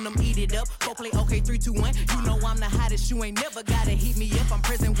 Num, eat it up. Go play okay, 3, 2, 1. You know I'm the hottest, you ain't never gotta heat me up. I'm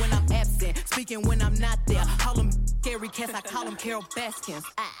present when I'm absent, speaking when I'm not there. Call them Carrie Cass, I call them Carol Baskins.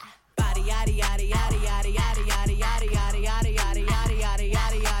 Body yaddy yaddy yaddy yaddy yaddy yaddy yaddy yaddy yaddy yaddy yaddy yaddy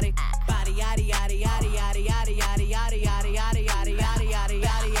yaddy yaddy. Body yaddy yaddy yaddy yaddy yaddy yaddy yaddy yaddy yaddy yaddy yaddy yaddy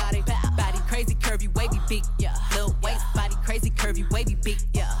yaddy yaddy. Body crazy curvy wavy beat, yeah. Lil waist, body crazy curvy wavy beat,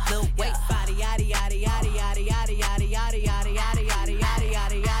 yeah. Lil waist, body yaddy yaddy yaddy yaddy yaddy yaddy yaddy yaddy yaddy yaddy yaddy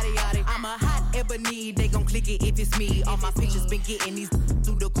yaddy yaddy yaddy. I'm a hot ebony, they gon' click it if it's me. All my pictures been getting these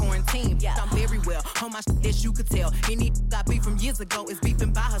through the quarantine. I'm very well on my shit, as you could tell. Any I beef from years ago is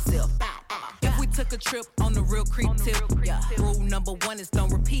beefing by herself. If we took a trip on the real creep tip, yeah. Rule number 1 is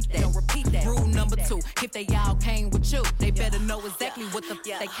don't repeat that. Don't repeat that. Rule number 2, if they all came with you, they better know exactly what the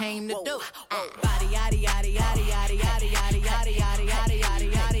they came to do. Body yaddy yaddy yaddy yaddy yaddy yaddy yaddy yaddy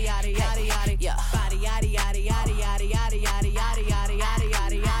yaddy yaddy yaddy yaddy yaddy yaddy. Yeah. Body yaddy yaddy yaddy yaddy yaddy yaddy yaddy yaddy yaddy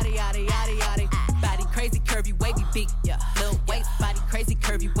yaddy yaddy yaddy yaddy yaddy. Body crazy curvy wavy beat, yeah. Lil waist, body crazy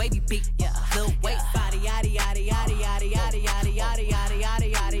curvy wavy beat, yeah. Lil waist, body yaddy yaddy yaddy yaddy yaddy yaddy yaddy yaddy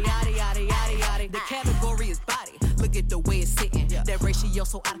yaddy yaddy yaddy yaddy yaddy yaddy. The category is body. Look at the way it's sitting. That ratio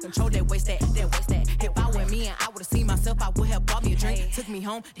so out of control. That waist that. If I were me and I would've seen myself, I would have bought me a drink. Took me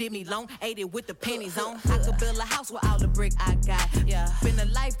home, did me long, ate it with the pennies on. I could build a house with all the brick I got. Yeah, been a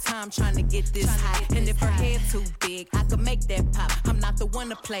lifetime trying to get this high. And if her head too big, I could make that pop. I'm not the one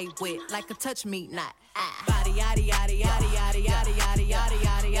to play with, like a touch me not. Body yaddy yaddy yaddy yaddy yaddy yaddy yaddy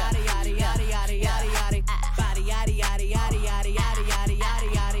yaddy yaddy yaddy yaddy yaddy yaddy yaddy. Body yaddy yaddy yaddy yaddy yaddy yaddy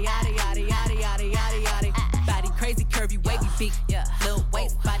yaddy yaddy yaddy yaddy yaddy yaddy yaddy yaddy. Body crazy curvy wavy beat, yeah. Lil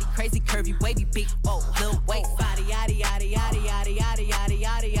waist, body crazy curvy wavy beat, oh. Lil waist, body yaddy yaddy yaddy yaddy yaddy yaddy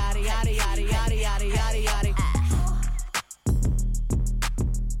yaddy yaddy yaddy yaddy yaddy yaddy yaddy yaddy.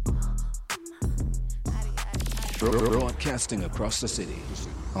 Broadcasting across the city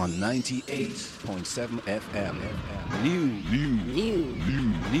on 98.7 FM.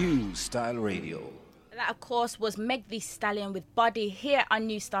 New Style Radio. That, of course, was Meg Thee Stallion with Body here on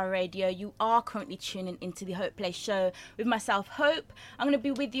New Star Radio. You are currently tuning into the Hope Place show with myself, Hope. I'm going to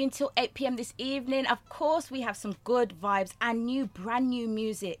be with you until 8 p.m. this evening. Of course, we have some good vibes and brand new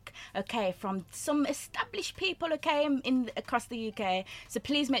music, okay, from some established people, okay, across the UK. So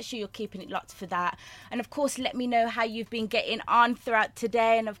please make sure you're keeping it locked for that. And, of course, let me know how you've been getting on throughout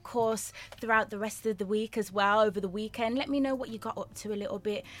today and, of course, throughout the rest of the week as well, over the weekend. Let me know what you got up to a little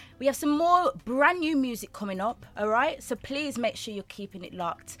bit. We have some more brand new music music coming up, all right? So please make sure you're keeping it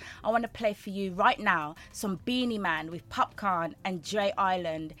locked. I want to play for you right now some Beanie Man with Popcorn and Dre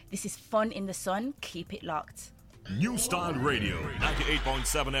Island. This is Fun in the Sun. Keep it locked. New Style Radio,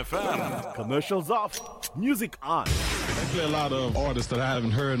 98.7 FM. Commercials off, music on. They play a lot of artists that I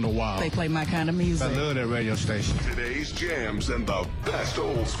haven't heard in a while. They play my kind of music. I love that radio station. Today's jams and the best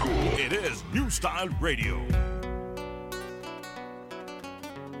old school. It is New Style Radio.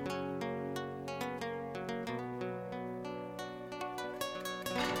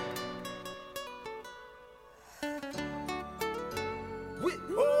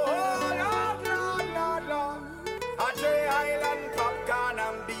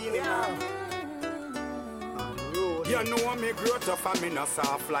 You know me grow tough and me no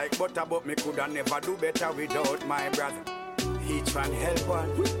soft like butter, but me coulda never do better without my brother. Each one help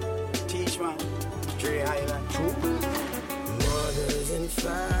one, teach one, Dre Island. Mothers and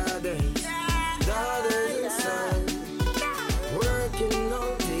fathers, daughters and sons, working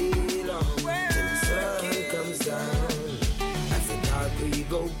all day long till the sun comes down. After dark we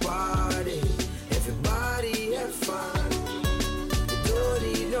go party, everybody have fun. We don't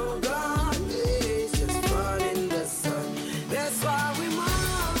need no God, it's just fun in the sun. That's why we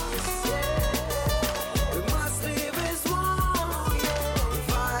must, yeah. We must live as one, yeah.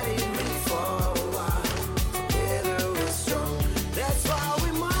 Divided we forward, together we're strong. That's why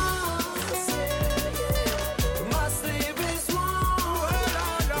we must, yeah. We must live as one,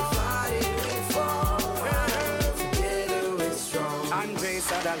 divided we forward, together we're strong. Andre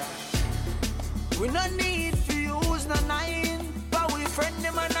Sadala. We no need to use no nine, but we friend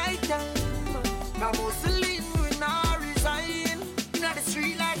them a night time. Now Muslim we not resign, in the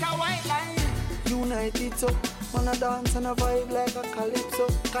street like a white line. United up, on a dance and a vibe like a calypso.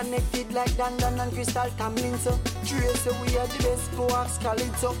 Connected like Dandan and Crystal Tamlin so. Trace we are the best, go ask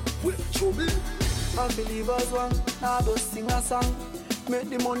Calypso. With trouble, I believe as one, now just sing a song. Make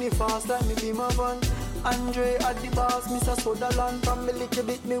the money fast like me be my van. Andre at the boss, Mr. Sutherland. From me little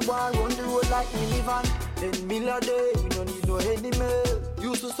bit, me want run the road like minivan. Then mill a day, we don't need no enemy.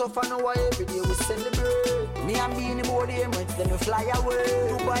 Used to suffer, now every day we celebrate. Me and Beanie Boy, the Emirates, then we fly away.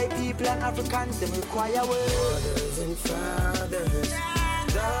 Dubai people and Africans, them require way. Mothers and fathers,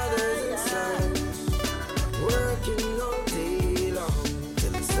 daughters and sons, working all day long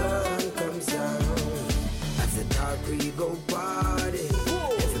till the sun comes down. After dark we go party,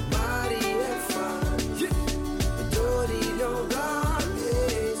 everybody have fun. No God,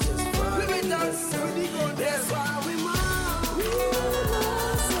 it's just fun in the sun. That's why we must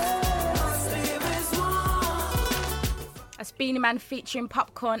live as one. That's Beanie Man featuring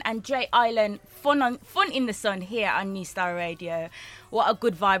Popcorn and Dre Island. Fun in the Sun here on New Star Radio. What a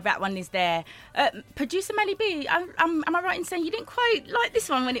good vibe that one is there. Producer Melly B, am I right in saying you didn't quite like this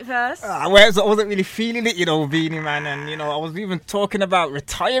one when it first? I wasn't really feeling it, Beanie Man, and I was even talking about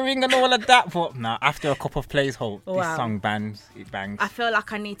retiring and all of that, but nah, after a couple of plays, this song bangs. I feel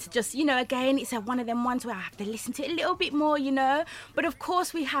like I need to just, again, it's one of them ones where I have to listen to it a little bit more, But of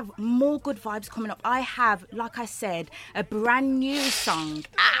course, we have more good vibes coming up. I have, like I said, a brand new song.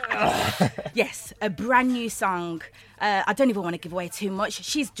 Yes, a brand new song. I don't even want to give away too much.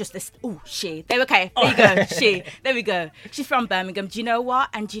 She's just she. Okay, there you go. There we go. She's from Birmingham. Do you know what?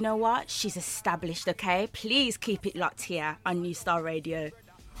 And do you know what? She's established, okay? Please keep it locked here on New Star Radio.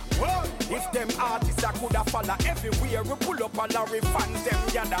 Well, if them artists I coulda follow everywhere, we pull up a lorry fans them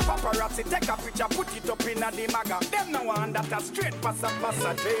gather. Paparazzi take a picture, put it up in the maga. Them no one that a straight passa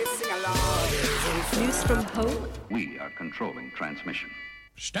they sing along. News from home. We are controlling transmission.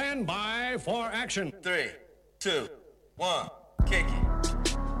 Stand by for action. 3, 2, 1, kick it.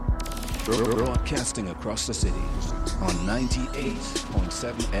 Broadcasting across the city on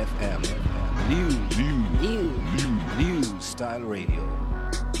 98.7 FM. New Style Radio.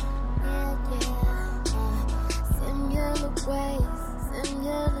 Similar ways,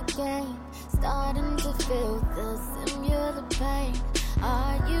 similar game. Starting to feel the similar pain.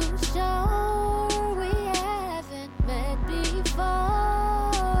 Are you sure we haven't met before?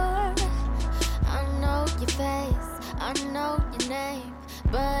 I know your face, I know your name,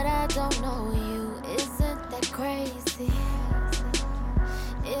 but I don't know you. Isn't that crazy?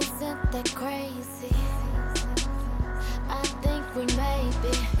 Isn't that crazy? I think we may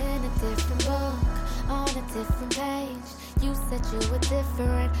be in a different book, on a different page. You said you were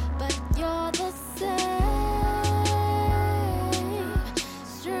different, but you're the same.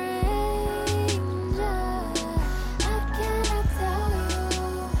 Stranger, how can I tell you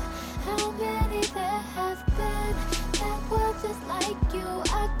how many there have been that were just like you?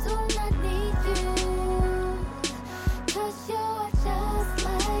 I do not need you, 'cause you're just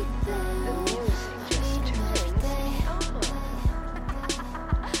like them.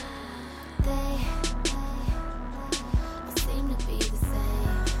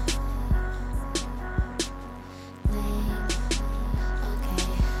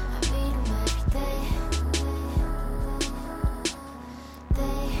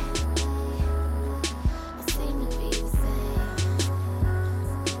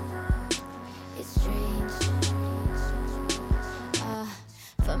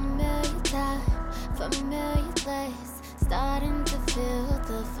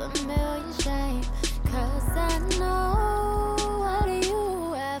 familiar shame. 'Cause I know what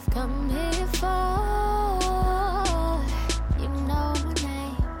you have come here for. You know my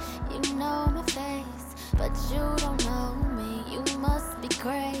name, you know my face, but you don't know me. You must be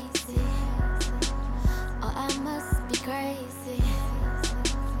crazy, or I must be crazy.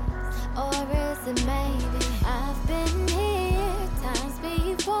 Or is it maybe I've been here times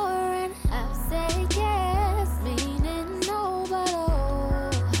before and I've said yes, meaning no, but oh,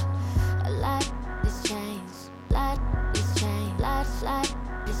 a lot has changed, lot has changed, lot has changed.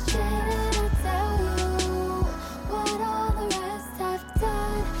 Did I tell you what all the rest have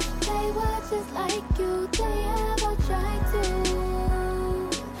done? They were just like you, they ever tried to.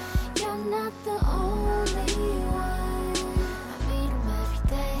 You're not the only one. I meet them every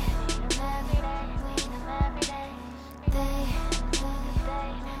day.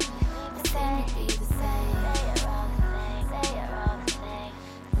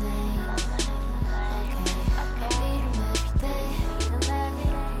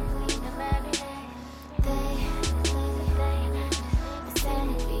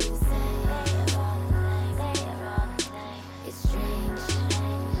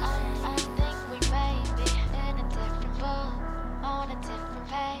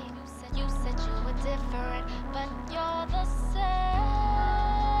 Different, but you're the same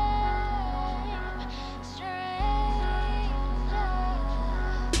stranger.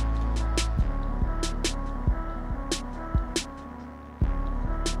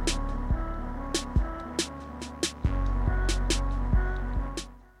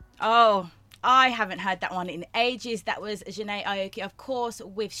 Oh, I haven't heard that one in ages. That was Janae Aoki, of course,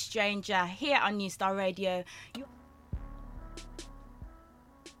 with Stranger here on New Star Radio.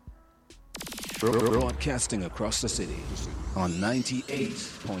 Broadcasting across the city on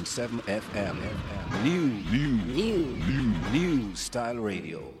 98.7 FM. New Style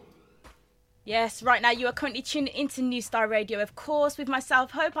Radio. Yes, right now you are currently tuned into New Star Radio, of course, with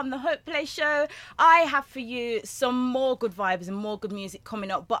myself, Hope, on the Hope Play Show. I have for you some more good vibes and more good music coming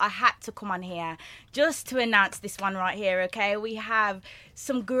up, but I had to come on here just to announce this one right here, okay? We have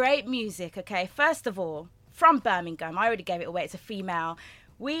some great music, okay? First of all, from Birmingham, I already gave it away, it's a female.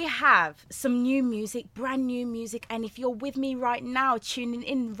 We have some new music, brand new music, and if you're with me right now, tuning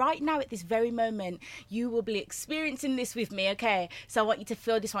in right now at this very moment, you will be experiencing this with me, okay? So I want you to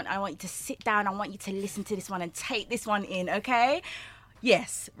feel this one. I want you to sit down. I want you to listen to this one and take this one in, okay?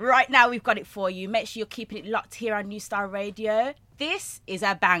 Yes, right now we've got it for you. Make sure you're keeping it locked here on New Star Radio. This is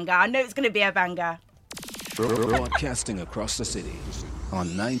a banger. I know it's going to be a banger. Broadcasting across the city on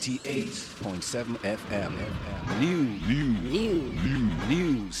 98.7 FM.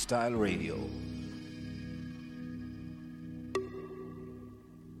 New Style Radio.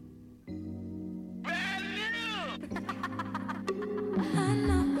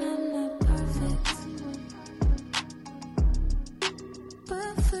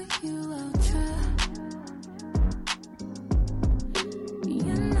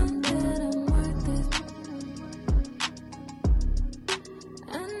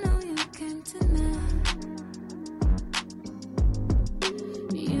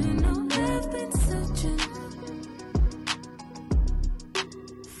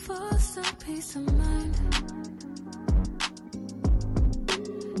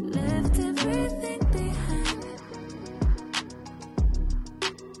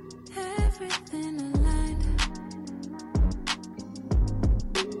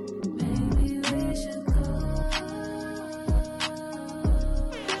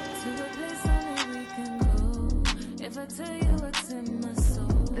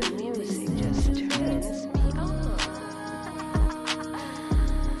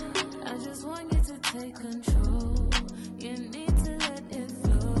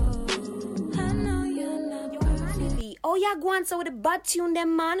 So with the bad tune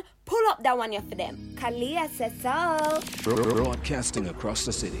them, man, pull up that one here for them. Kalia says so. Broadcasting across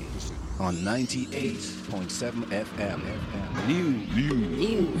the city on 98.7 FM.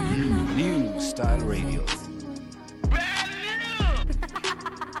 New Style Radio.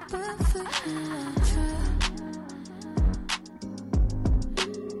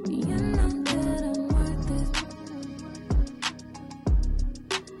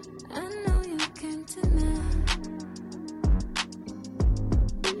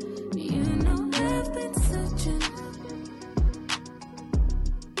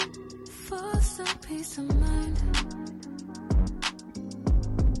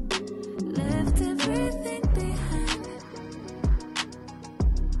 Everything behind.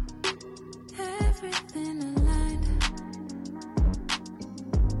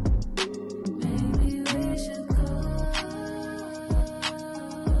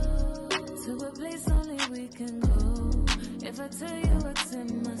 tell you what's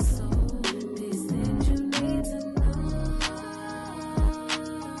in my soul, these things you need to know.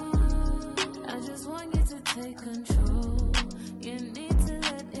 I just want you to take control. You need to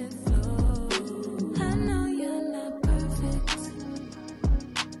let it flow. I know you're not perfect,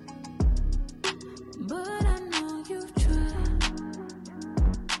 but I know you've tried.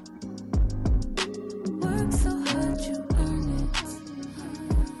 Work so hard you earn it.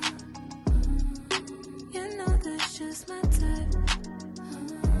 You know that's just my type.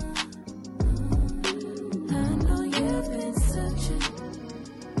 I know you've been searching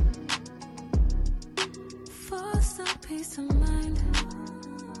for some peace of mind.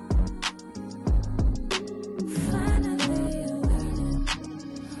 Finally you earn it.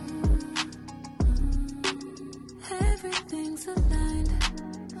 Everything's aligned.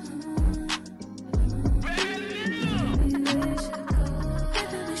 Maybe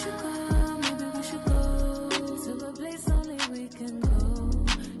we should go, maybe we should go to a place only we can go.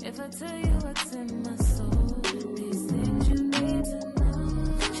 If I tell you what's in my soul, these things you need to know,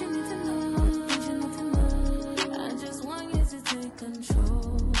 things you need to know, things you need to know. I just want you to take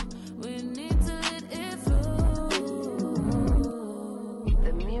control. We need to let it flow.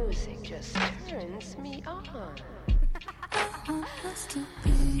 The music just turns me on. I want us to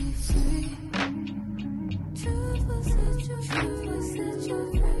be free. Truth will set you free.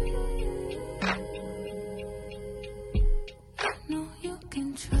 I know you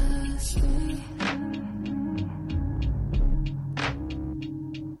can trust me.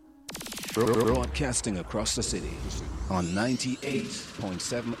 Broadcasting across the city on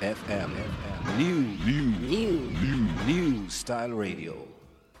 98.7 FM. New Style Radio.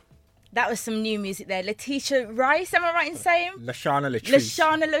 That was some new music there. Letitia Rice, am I right in saying? Lashana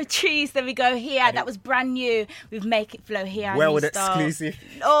Latrice, there we go. Here, that was brand new with Make It Flow here. Well, with exclusive.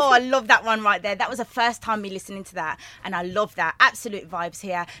 Oh, I love that one right there. That was the first time me listening to that, and I love that. Absolute vibes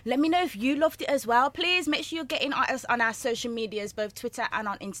here. Let me know if you loved it as well. Please make sure you're getting us on our social medias, both Twitter and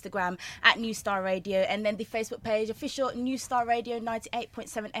on Instagram at New Star Radio, and then the Facebook page, official New Star Radio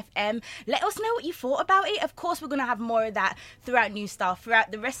 98.7 FM. Let us know what you thought about it. Of course, we're going to have more of that throughout New Star,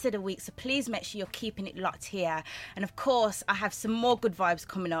 throughout the rest of the week. So please make sure you're keeping it locked here. And of course, I have some more good vibes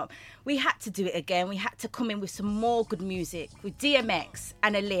coming up. We had to do it again. We had to come in with some more good music with DMX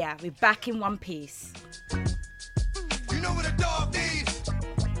and Aaliyah. We're back in one piece. You know what a dog needs?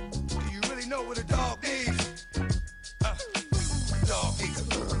 Do you really know what a dog needs? Dog needs a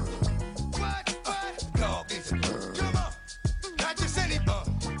what? Dog needs a come on. Not just any but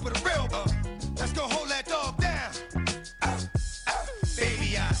a real let's go hold that dog down.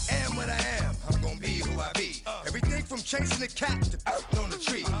 Baby, I am what I am. I'm gonna be who I be. Everything from chasing the cat to on the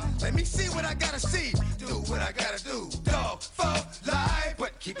tree. Let me see what I gotta see. Do what I gotta do. Dog for life,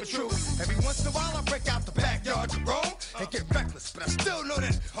 but keep it true. Every once in a while I break out the backyard to roam and get reckless, but I still know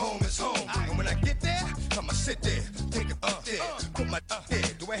that home is home. And when I get there, I'ma sit there, take it up there, put my there.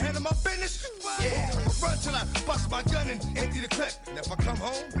 Do I handle my business? Yeah, I'ma run till I bust my gun and empty the clip. And if I come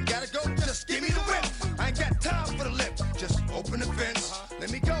home, we gotta go, just give me the whip. I ain't got time for the lip, just open the fence.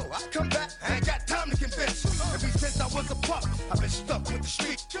 Let me go, I'll come back, I ain't got time to convince. Ever since I was a pup, I've been stuck with the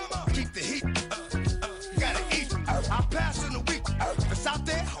street. Keep the heat, gotta eat. I'll pass in a week. If it's out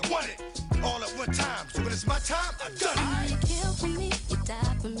there, I want it. All at one time. So when it's my time, I've done it. You kill for me, you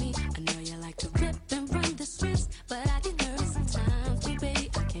die for me. I know you like to rip and run the streets, but I get nervous sometimes too, baby.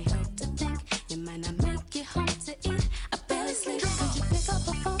 I can't help to think you might not make it home to eat. I barely sleep. Could you pick up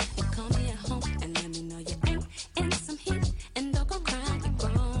a phone and call me at home and let me know you ain't in some heat? And don't go crying, you're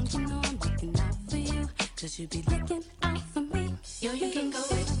grown. You know I'm looking out for you, 'cause you be looking out for me. Yo, you can go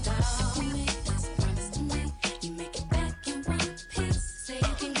with the dog. You make this promise to me. You make it back in one piece. Say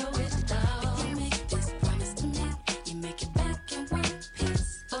you can go with the dog. You make this promise to me. You make it back in one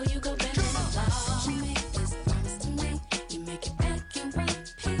piece. Oh, you go bend in the law. You make this promise to me. You make it back in one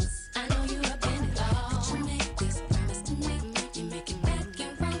piece. I know you up in it all. You make this promise to me. You make it back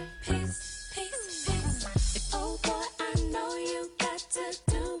in one piece. Oh boy, I know you got to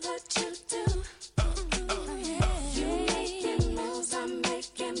do what you do. You making moves, I'm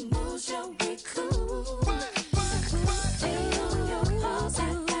making moves, yo, we cool. Stay on your paws, I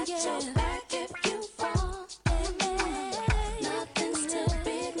got your back if you fall. Nothing's too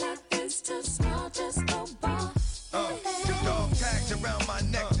big, nothing's too small, just go ball. Dog tags around my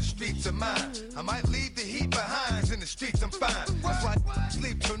neck, the streets are mine. I might leave the heat behind, 'cause in the streets I'm fine. That's why I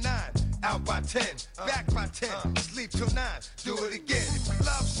sleep till 9, out by 10, back by 10, sleep till 9, do it again. If you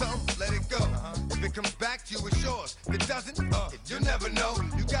love something, let it go. If it comes back to you, it's yours. If it doesn't, you'll never know.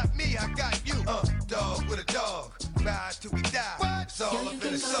 You got me, I got you. Dog with a dog, ride till we die. It's all up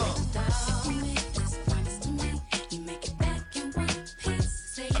in the song. You make this promise to me. You make it back in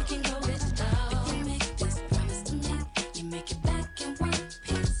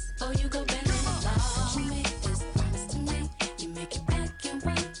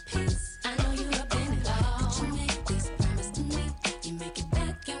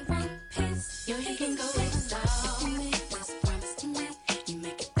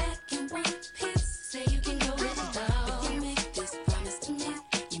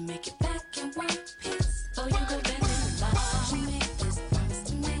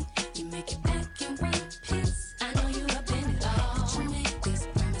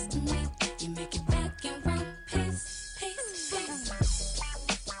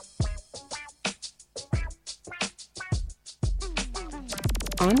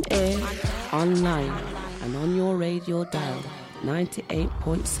On air, online, and on your radio dial,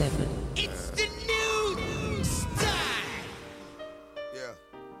 98.7. It's the new style. Yeah.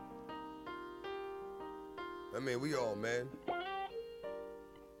 I mean, we all, man.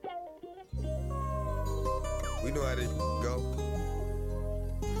 We know how to go.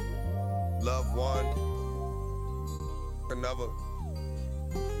 Love one, another.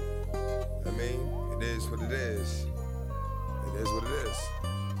 I mean, it is what it is. It is what it is.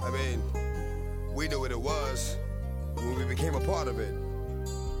 I mean, we knew what it was when we became a part of it.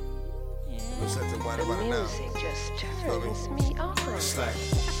 No sense in whining about it now. Music just turns me on. It's like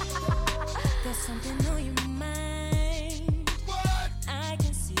There's something on your mind. What? I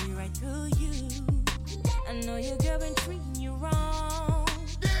can see right through you. I know your girl been treating you wrong.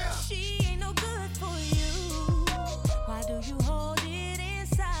 Yeah. She ain't no good for you. Why do you hold it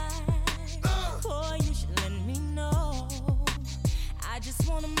inside? Boy, you should let me know. I just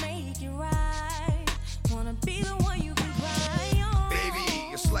wanna make it right. Wanna be the one you can cry on.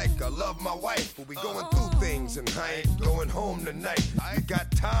 baby, it's like I love my wife, but we going through things and I ain't going home tonight. You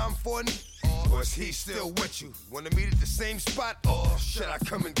got time for me? Or is he still with you? Wanna meet at the same spot? Or should I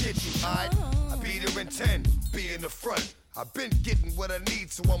come and get you? I'll be there in 10, be in the front. I've been getting what I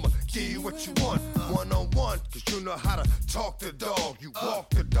need, so I'ma give you what you want. One-on-one, cause you know how to talk the dog. You walk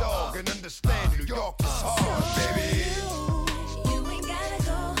the dog and understand New York is hard, baby. You ain't gotta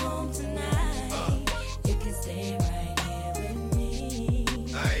go home tonight. You can stay right here with me.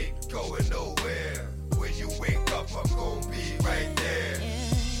 I ain't going nowhere. When you wake up, I'm gonna be right there.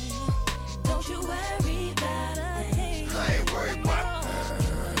 Don't you worry about a thing. I ain't worried about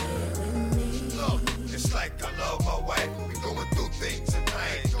Look, it's like I love my wife. We going through things and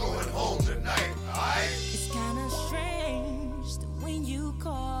I ain't going home tonight, alright? It's kinda strange that when you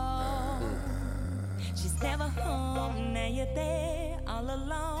call, she's never home. Now you're there all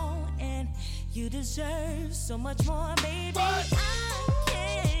alone, and you deserve so much more, baby. I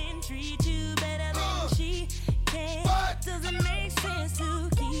can treat you better than she can. Doesn't make sense to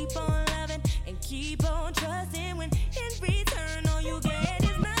keep on loving and keep on trusting when in return all you get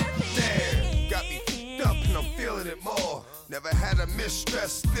is nothing. Damn, got me f***ed up and I'm feeling it more. Never had a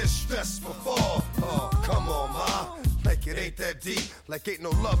mistress this stressed before. Oh, come on, ma. Like it ain't that deep. Like ain't no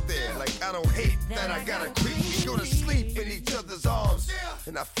love there. Like I don't hate that I gotta creep. We go to sleep in each other's arms.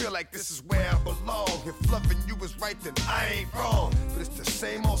 And I feel like this is where I belong. If loving you is right, then I ain't wrong. But it's the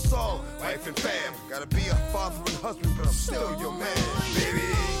same old song. Wife and fam. Gotta be a father and husband, but I'm still your man, baby.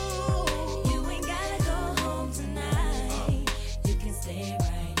 You ain't gotta go home tonight. You can stay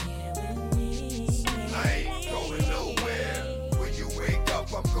right here with me. I ain't going nowhere. When you wake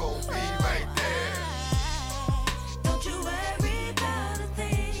up, I'm gonna be right there. Don't you worry about a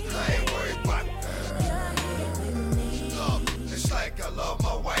thing. I ain't worried about Look, it's like I love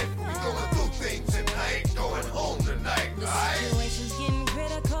my wife. We going through things and I ain't going home tonight. The Alright? situation's getting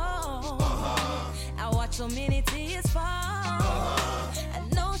critical. I watch so many tears fall. I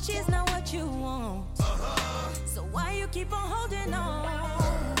know she's not what you want. So why you keep on holding on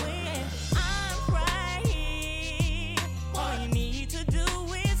when I'm right here? All you need to do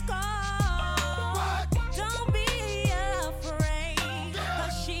is call. Don't be afraid,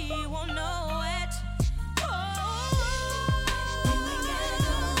 cause she won't know it.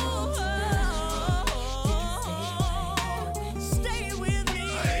 Stay with me.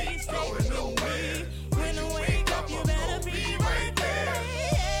 I ain't going nowhere. When you wake up, I'm gonna be right there.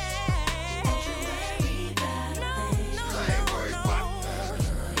 I ain't worried about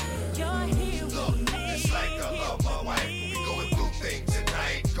You're here with Look, me. it's like I love my wife. We going through things and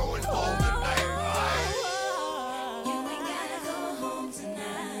I ain't going home tonight. Alright? You ain't gotta go home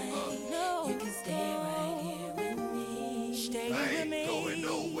tonight. You can stay right here with me. Stay I with ain't me. going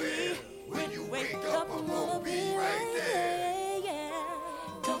nowhere. When you wake up, I'm gonna be right there. Yeah.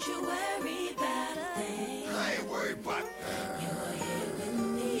 Don't you worry about a thing. I ain't worried about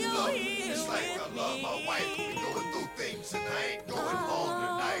Look, it's like I love my wife. We going through things and I ain't going home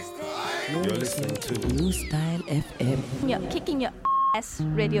tonight. Alright? You're listening to New Style FM. You're kicking your ass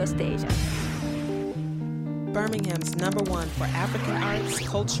radio station. Birmingham's #1 for African arts,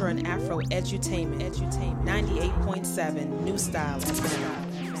 culture, and Afro edutainment. 98.7 New Style FM.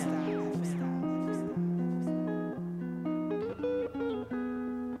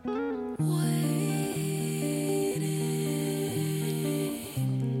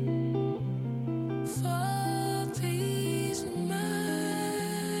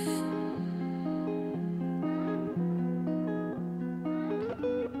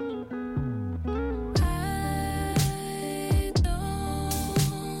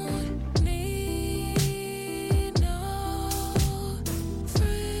 Friends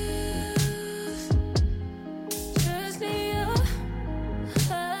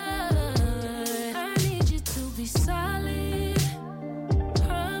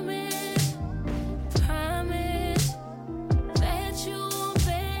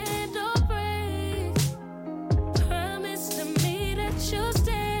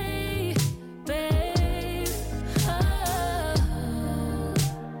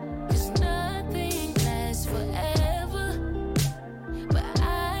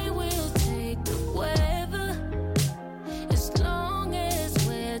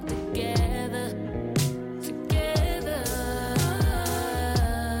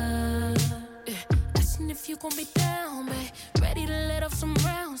gon' be down, babe. Ready to let off some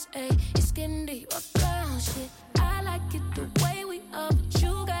rounds, ayy. It's getting deep, I clown shit. I like it the way we are, but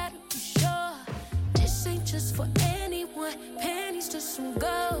you gotta be sure. This ain't just for anyone, panties just some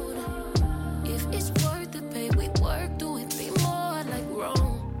gold. If it's worth it, babe, we work through it, be more like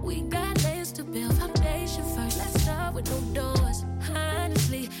Rome. We got layers to build, foundation first, let's start with no doors.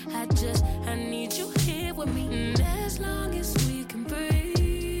 Honestly, I need you here with me, and as long as we can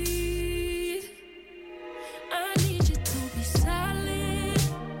breathe, I need you to be solid.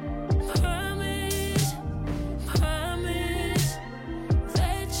 Promise, promise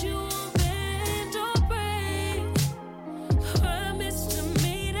that you won't bend or break. Promise to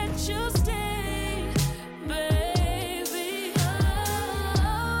me that you'll stay, baby.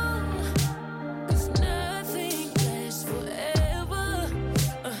 Oh, 'cause nothing lasts forever.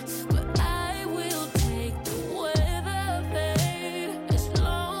 But I will take the weather, babe, as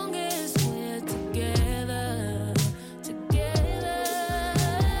long as we're together, together.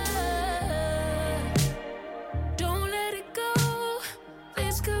 Don't let it go.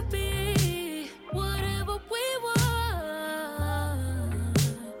 This could be whatever we want,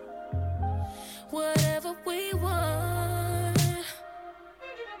 whatever we want.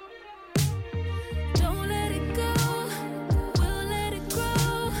 Don't let it go. We'll let it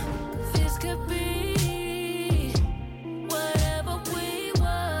grow. This could be whatever we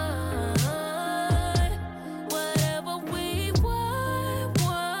want, whatever we want.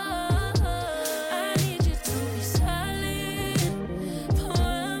 I need you to be solid.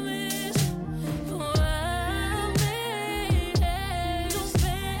 Promise, promise. Don't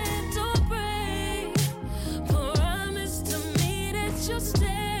bend, don't break. Promise to me that you'll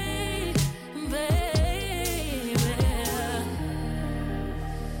stay, baby.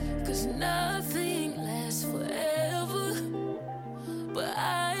 'Cause nothing lasts forever, but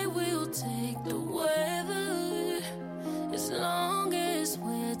I will take the weather as long as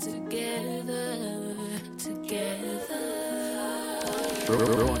we're together, together.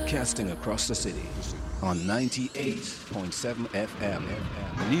 Broadcasting across the city on 98.7 FM.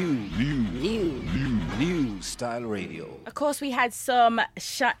 New Style Radio. Of course, we had some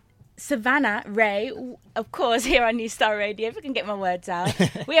Savannah Ray, of course, here on New Star Radio, if I can get my words out.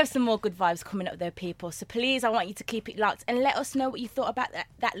 We have some more good vibes coming up there, people. So please, I want you to keep it locked and let us know what you thought about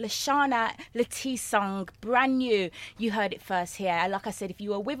that Lashana Latisse song, brand new. You heard it first here. Like I said, if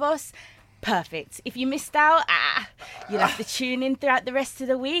you were with us, perfect. If you missed out, you'll have to tune in throughout the rest of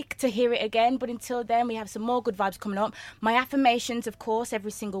the week to hear it again. But until then, we have some more good vibes coming up. My affirmations, of course, every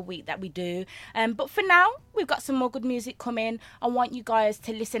single week that we do. But for now, we've got some more good music coming. I want you guys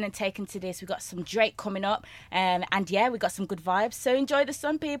to listen and take into this. We've got some Drake coming up. And yeah, we've got some good vibes. So enjoy the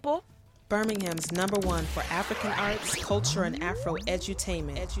sun, people. Birmingham's #1 for African arts, culture, and Afro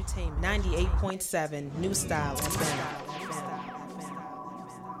edutainment. 98.7 New Style FM.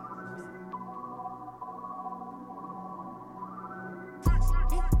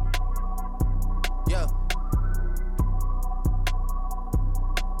 Yeah.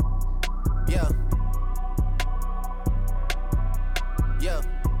 Yeah. Yeah.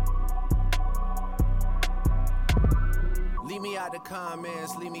 Leave me out the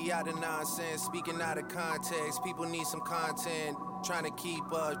comments, leave me out the nonsense. Speaking out of context, people need some content. Trying to keep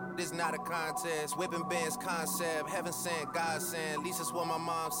up, this not a contest. Whipping bands concept, heaven sent, God sent. At least that's what my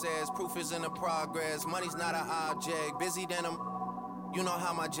mom says. Proof is in the progress, money's not an object. Busy than a... You know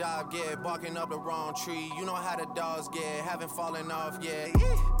how my job get, barking up the wrong tree. You know how the dogs get, haven't fallen off yet.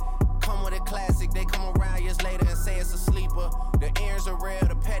 Come with a classic, they come around years later and say it's a sleeper. The earrings are real,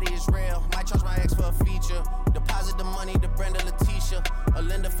 the petty is real. Might charge my ex for a feature. Deposit the money to Brenda Letitia, or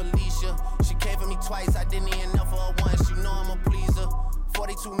Linda Felicia. She came for me twice, I didn't even know for her once. You know I'm a pleaser.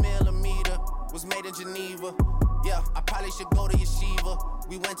 42 millimeter, was made in Geneva. Yeah, I probably should go to Yeshiva.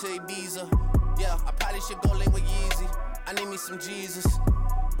 We went to Ibiza. Yeah, I probably should go link with Yeezy. I need me some Jesus.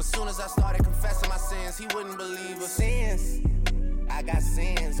 But soon as I started confessing my sins, he wouldn't believe us. Sins, I got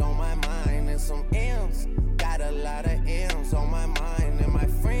sins on my mind and some M's. Got a lot of M's on my mind and my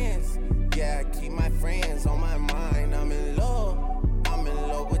friends. Yeah, I keep my friends on my mind. I'm in love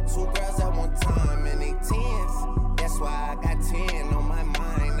with 2 girls at one time and they 10s. That's why I got 10 on my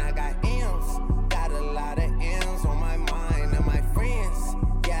mind. I got M's, got a lot of M's on my mind and my friends.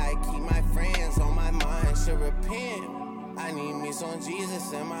 Yeah, I keep my friends on my mind. Should repent. I need me some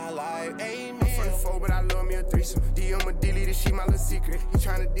Jesus in my life, amen. I'm from the 4, but I love me a threesome. I'ma delete this shit, my little secret. You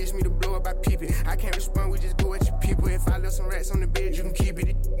tryna dish me to blow up, I peep it. I can't respond, we just go at your people. If I left some rats on the bed, you can keep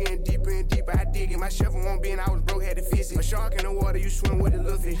it. getting deeper and deeper. I dig it. My shovel won't be, and I was broke, had to fix it. A shark in the water, you swim with the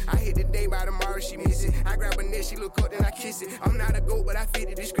little fish. I hit the day by tomorrow, she miss it. I grab a net, she look up, then I kiss it. I'm not a goat, but I fit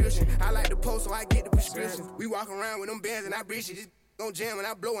the description. I like the post, so I get the prescription. We walk around with them bands and I breach it. Gon' jam and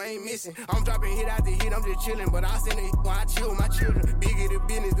I blow, I ain't missing. I'm dropping hit after hit, I'm just chillin'. But I send it while I chill with my children. Bigger the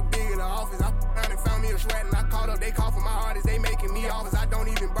business, the bigger the office. I around and found me a shred and I called up. They call for my artists, they making me offers. I don't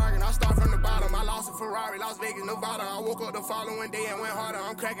even bargain, I start from the bottom. I lost a Ferrari, Las Vegas, Nevada. I woke up the following day and went harder.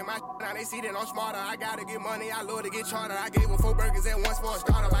 I'm cracking my now they see that I'm smarter. I gotta get money, I love to get charter. I gave her 4 burgers at once for a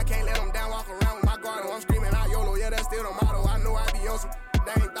startup. I can't let them down, walk around with my guard. I'm screaming out YOLO, yeah, that's still the motto. I know I be on some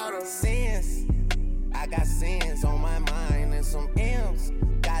they ain't thought of. Sins, I got sins on my mind and some M's.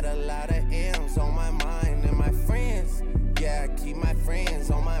 Got a lot of M's on my mind and my friends. Yeah, I keep my friends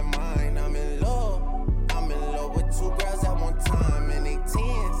on my mind. I'm in love with 2 girls at one time and they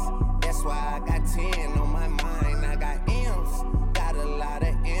 10s. That's why I got 10 on my mind. I got M's, got a lot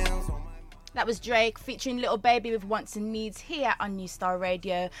of M's on my mind. That was Drake featuring Little Baby with Wants and Needs here on New Star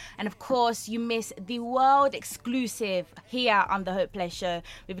Radio. And of course, you miss the world exclusive here on the Hope Play Show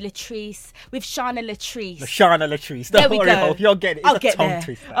with Latrice, with Shauna Latrice. Shauna Latrice. There Don't we worry, go. Hope. You'll get it. I'll It's a get tongue there.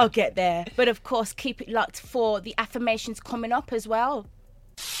 twister. I'll get there. But of course, keep it locked for the affirmations coming up as well.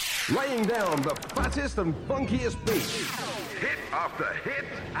 Laying down the fattest and funkiest beats. Hit after hit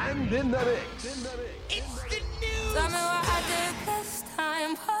and in the mix. Tell me what I did this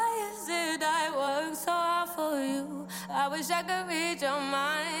time. Why is it I work so hard for you? I wish I could read your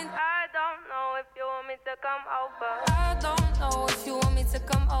mind. I don't know if you want me to come over. I don't know if you want me to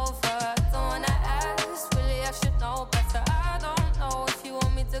come over. Don't wanna ask, really I should know better. I don't know if you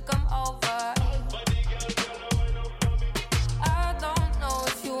want me to come over. I don't know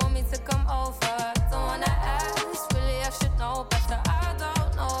if you want me to come over. Don't wanna ask, really I should know better. I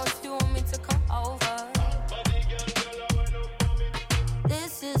don't know if you want me to come over.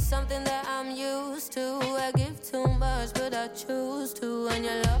 This is something that I'm used to. I give too much, but I choose to. And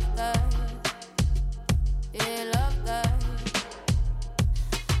you love that. Yeah, you love that.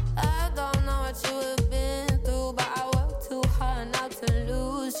 I don't know what you have been through, but I work too hard not to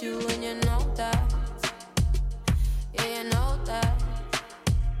lose you. And you know that. Yeah, you know that.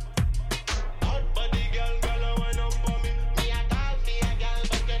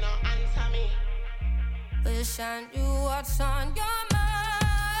 Wish I knew what's on your mind.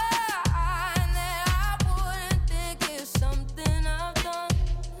 That I wouldn't think it's something I've done.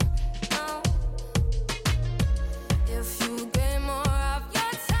 No. If you gave more of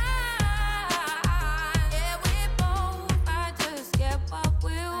your time, yeah, we both might just get what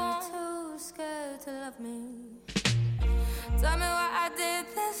we want. I'm too scared to love me. Tell me what I did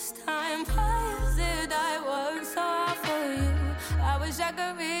this time. Why is it I work so hard for you? I wish I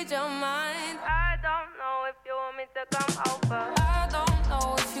could read your mind. I don't know if you want me to come over. I don't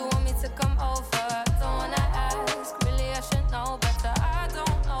know if you want me to come over. Don't wanna ask, really I should know better. I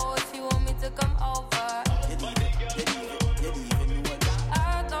don't know if you want me to come over.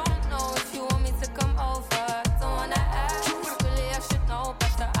 I don't know if you want me to come over. Don't wanna ask, really I should know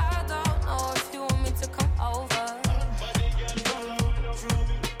better. I don't know if you want me to come over.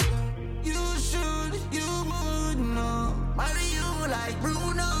 You should, you would know. Marry you like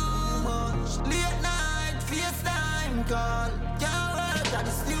Bruno. Late night, FaceTime call. Can't work at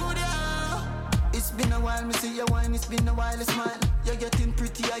the studio. It's been a while, me see your wine. It's been a while, you smile. You're getting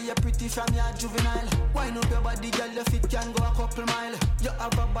prettier, you're pretty from your juvenile. Wind up your body, girl, your feet can go a couple mile. You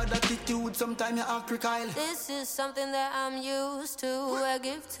have a bad attitude, sometimes you act crocodile. This is something that I'm used to. I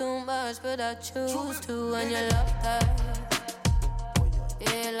give too much, but I choose to. And you love that.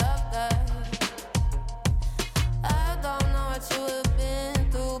 Yeah, you love that. I don't know what you have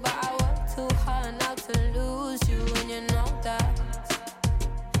been through, but I work too hard not to lose you. And you know that.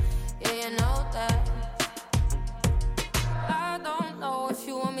 Yeah, you know that. I don't know if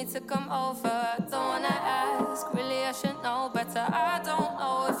you want me to come over. Don't wanna ask, really I should know better. I don't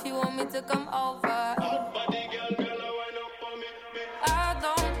know if you want me to come over. I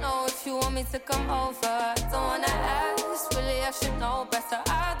don't know if you want me to come over. Don't wanna ask, really I should know better.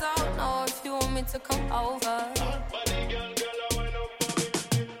 I don't know if you want me to come over.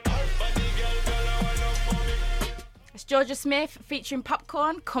 It's Georgia Smith featuring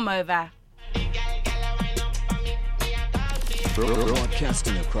Popcorn, Come Over.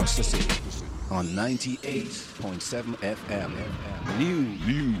 Broadcasting across the city on 98.7 FM.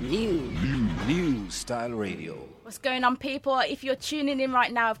 New Style Radio. What's going on, people? If you're tuning in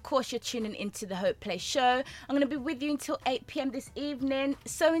right now, of course you're tuning into the Hope Play Show. I'm going to be with you until 8 p.m. this evening.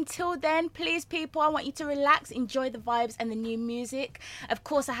 So until then, please, people, I want you to relax, enjoy the vibes and the new music. Of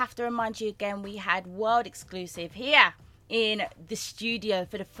course, I have to remind you again, we had world exclusive here in the studio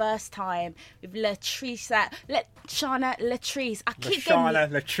for the first time with Shana Latrice. I keep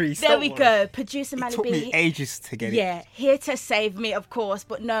Shana Latrice. There we go. Producer Mally It took B. me ages to get it. Yeah, here to save me, of course.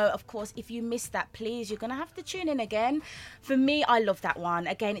 But no, of course, if you missed that, please, you're going to have to tune in again. For me, I love that one.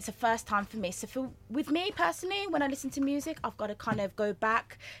 Again, it's a first time for me. So with me personally, when I listen to music, I've got to kind of go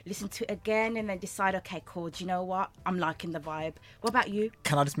back, listen to it again, and then decide, okay, cool, do you know what? I'm liking the vibe. What about you?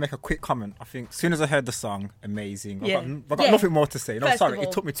 Can I just make a quick comment? I think as soon as I heard the song, amazing. Yeah. I've got nothing more to say. No, First sorry, of all.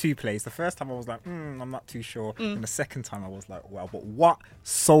 it took me 2 plays. The first time I was like, I'm not too sure. And the second time I was like, wow. But what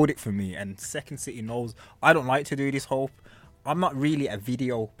sold it for me? And Second City knows I don't like to do this whole... I'm not really a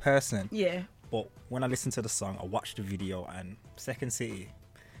video person. Yeah. But when I listen to the song, I watch the video, and Second City,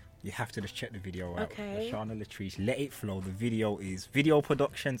 you have to just check the video out. Okay. Shana Latrice, Let It Flow. The video is video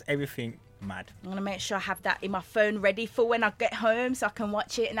productions, everything mad. I'm going to make sure I have that in my phone ready for when I get home so I can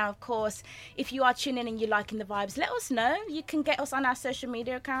watch it. Now, of course, if you are tuning in and you're liking the vibes, let us know. You can get us on our social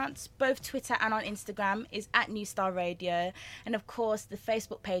media accounts, both Twitter and on Instagram is at New Star Radio. And, of course, the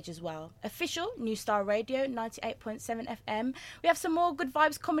Facebook page as well. Official New Star Radio, 98.7 FM. We have some more good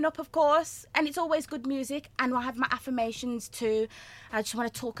vibes coming up, of course. And it's always good music. And I have my affirmations too. I just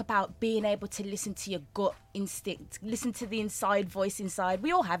want to talk about being able to listen to your gut instinct, listen to the inside voice inside.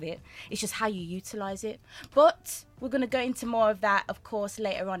 We all have it. It's just how you utilize it. But we're going to go into more of that, of course,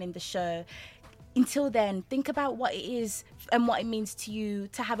 later on in the show. Until then, think about what it is and what it means to you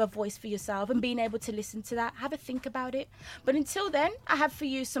to have a voice for yourself and being able to listen to that. Have a think about it. But until then, I have for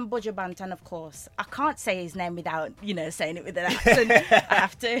you some Buju Banton, of course. I can't say his name without, saying it with an accent.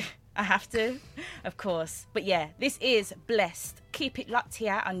 I have to, of course. But yeah, this is Blessed. Keep it locked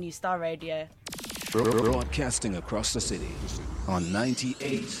here on New Star Radio. Broadcasting across the city on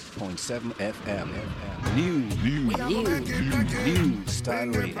 98.7 FM. New Style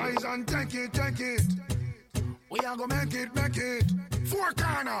Radio. We are gonna make it. 4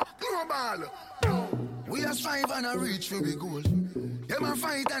 corner, global. We are strive and a reach for the goal. Them a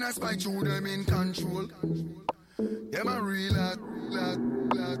fight and a spite through them in control. Them a real lad.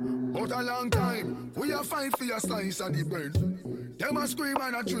 But a long time, we a fight for your slice of the bread. Them a scream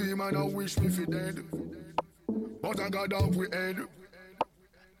and a dream and a wish me fi dead. But I got off we head.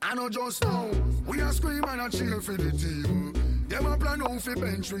 I know just now, we a scream and a cheer for the team. Them a plan out fi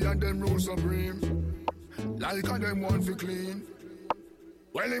bench we and them rule supreme. Like a them want fi clean.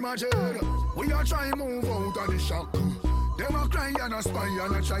 Well imagine, we a try move out of the shock. Them a cry and a spy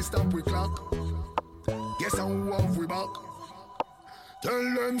and a try stop we clock. Guess how have we back? Tell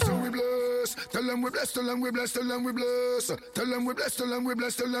them so we bless. Tell them we bless. Tell them we bless. Tell them we bless. Tell them we bless. Tell them we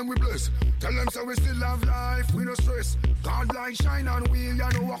bless. Tell them we bless. Tell them so we still have life. We no stress. God light shine on we and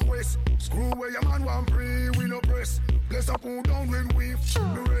no walk west. Screw where your man want pray. We no press. Bless up who down when we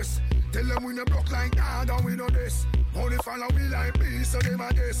the rest. Tell them we no block like God and we no this. Only follow we like peace so them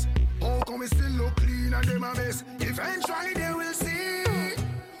a guess. How come we still look clean and them a mess? Eventually they will see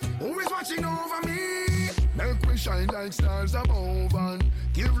who is watching over me. Make we shine like stars above and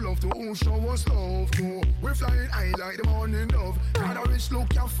give love to who show us love to. We flying high like the morning dove. God a rich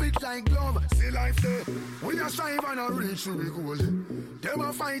look your fit like glove. See life there. We a strive and a reach to the goal. Them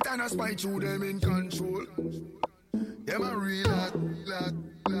a fight and a spite through them in control. Them a real lad.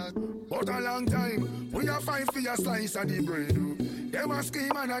 But a long time, we a fight for your slice of the bread. Them a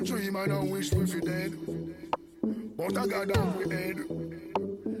scheme and a dream and a wish we fi dead. But I got down we head.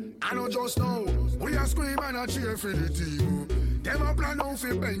 I know just now, we a scream and a cheer for the team. Them a plan out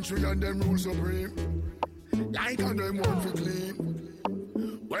for bench we and them rule supreme. Like and them want for clean.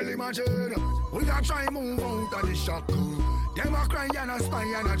 Well imagine, we a try move out of the shock. Them a cry and a spy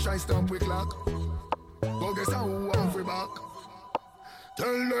and a try stop we clock. Go guess how have we back.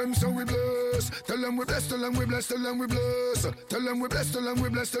 Tell them so we bless. Tell them we bless. Tell them we bless. Tell them we bless. Tell them we bless. Tell them we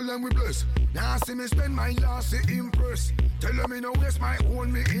bless. Tell them we bless. Now see me spend my last to impress. Tell them me no waste my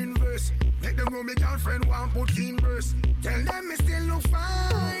own me invest. Make them know me girlfriend want put in verse. Tell them me still look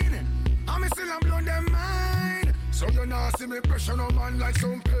fine. And me still am blow them mind. So you now see me pressure no man like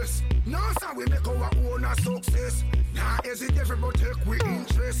some piss. Now so we make our own a success. Now hesitate but take we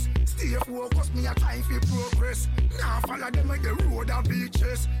interest. Stay focused, me a try fi progress. Now follow them like the road and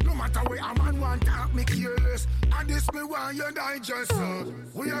beaches. No matter where a man want talk, me careless. And this me want you digest.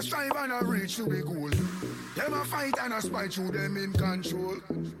 We a strive and a reach to the goal. Them a fight and a spite through them in control.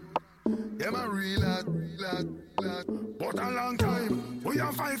 Them a real lad. But a long time, we a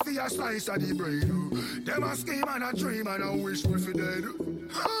fight for your slice of the bread. Them a scheme and a dream and a wish we fi dead.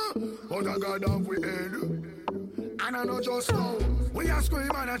 But I got off we head. And I know just now, we a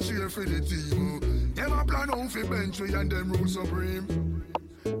scream and a cheer for the team. Them a plan out for bench we and them rule supreme.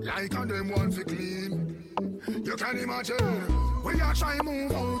 Like and them want for clean. You can imagine, we are trying to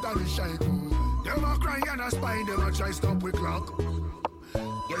move out of the cycle. Them a cry and a spy, them a try stop we clock.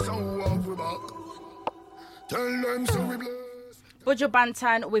 Yes, I walk we back. Tell them so we bless. Bujo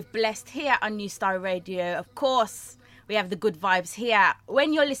Bantan with Blessed here on New Star Radio. Of course, we have the good vibes here.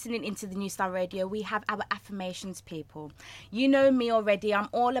 When you're listening into the New Star Radio, we have our affirmations, people. You know me already. I'm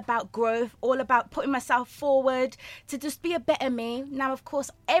all about growth, all about putting myself forward to just be a better me. Now, of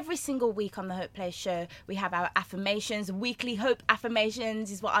course, every single week on the Hope Play Show, we have our affirmations. Weekly Hope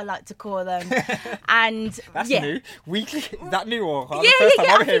affirmations is what I like to call them. And that's yeah. new. Weekly? Is that new or I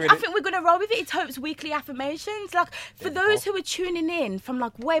think we're going to roll with it. It's Hope's weekly affirmations. Like, for those who are tuning in from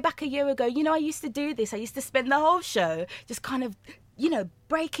like way back a year ago, you know, I used to do this. I used to spend the whole show just kind of, you know,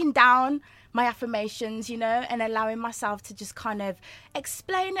 breaking down my affirmations, you know, and allowing myself to just kind of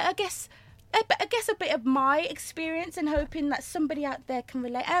explain, I guess a bit of my experience, and hoping that somebody out there can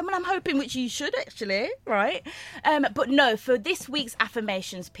relate. And I'm hoping, which you should actually, right? But no, for this week's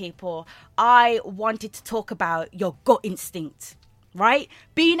affirmations, people, I wanted to talk about your gut instinct, right?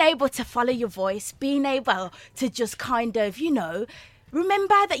 Being able to follow your voice, being able to just kind of, you know,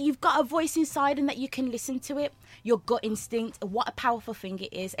 remember that you've got a voice inside and that you can listen to it. Your gut instinct, what a powerful thing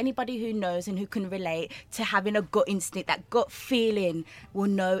it is. Anybody who knows and who can relate to having a gut instinct, that gut feeling, will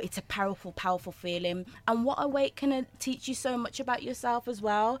know it's a powerful, powerful feeling. And what a way it can teach you so much about yourself as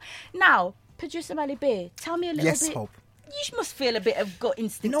well. Now, Producer Mally B, tell me a little bit. Hope. You must feel a bit of gut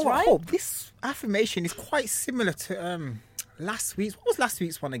instinct, you know what, right? Hope, this affirmation is quite similar to last week's. What was last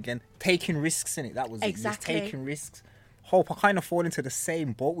week's one again? Taking risks, innit? That was exactly. It. Taking risks. Hope, I kind of fall into the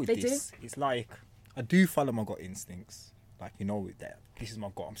same boat with this. It's like, I do follow my gut instincts. Like, you know, that this is my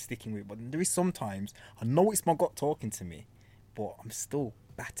gut, I'm sticking with it. But there is sometimes, I know it's my gut talking to me, but I'm still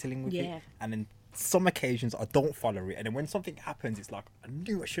battling with it. And then some occasions, I don't follow it. And then when something happens, it's like, I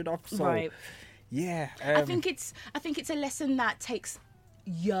knew I should have. So, right. Yeah. I think it's a lesson that takes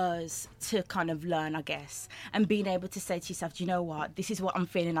years to kind of learn, I guess, and being able to say to yourself, do you know what, this is what I'm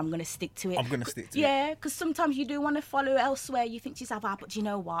feeling, I'm going to stick to it. Yeah, because sometimes you do want to follow elsewhere. You think to yourself, but do you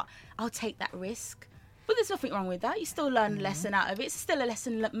know what, I'll take that risk. But there's nothing wrong with that. You still learn a lesson out of it. It's still a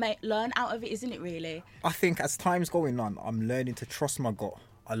lesson learn out of it, isn't it, really? I think as time's going on, I'm learning to trust my gut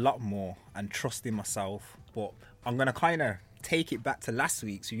a lot more and trust in myself. But I'm going to kind of take it back to last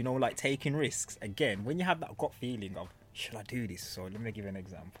week. So, you know, like taking risks. Again, when you have that gut feeling of, should I do this? So let me give you an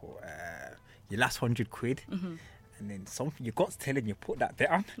example. Your last 100 quid, and then something your gut's telling you put that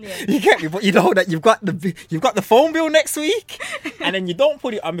down. Yeah. You get me? But you know that you've got the phone bill next week, and then you don't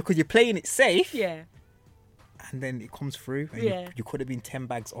put it on because you're playing it safe. Yeah. And then it comes through, and you could have been 10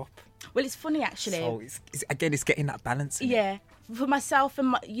 bags up. Well, it's funny actually. So it's getting that balance. Yeah. For myself,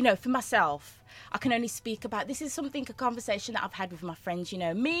 and for myself, I can only speak about, this is a conversation that I've had with my friends, you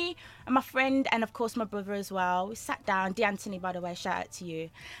know, me and my friend, and of course my brother as well. We sat down, D'Anthony, by the way, shout out to you.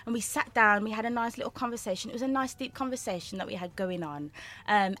 And we sat down, we had a nice little conversation. It was a nice deep conversation that we had going on.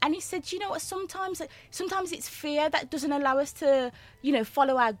 And he said, you know what, sometimes it's fear that doesn't allow us to, you know,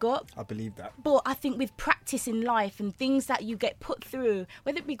 follow our gut. I believe that. But I think with practice in life and things that you get put through,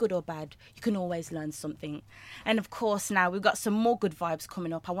 whether it be good or bad, you can always learn something. And of course now we've got some more good vibes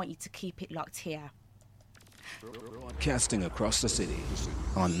coming up. I want you to keep it locked here. Broadcasting across the city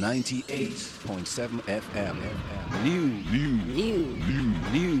on 98.7 FM.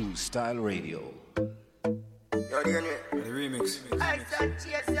 New Style Radio. The remix.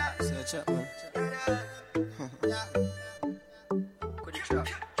 Search up, man.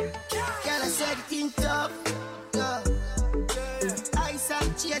 Can I say the thing tough? Ice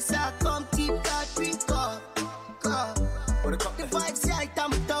and chaser, come keep that drink up. The vibes right,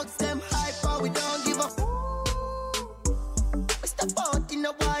 I'm thugs, them hype, but we don't give up. We step out in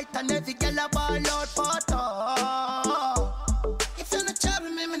the white and every girl a ball out for talk. If you're not trouble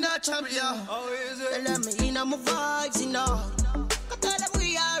me, me not trouble you. How is it? They let me in on my vibes, you know. Cause tell them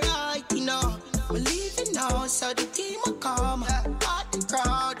we alright, you know. We're leaving now, so the team will come. Part the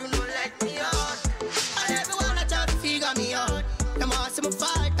crowd, do not let me out. And everyone I try to figure me out. Them want some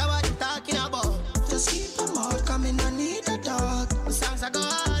fight, that's what you talking about. Just keep them out, coming, I need a dog. My songs are go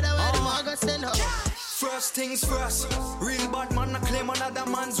harder, where them all go send up. First things first, real bad man I claim another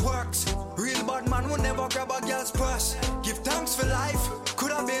man's works. Real bad man will never grab a girl's purse. Give thanks for life,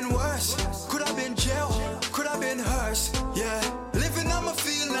 could have been worse. Could have been jail, could have been hearse. Yeah, living I'ma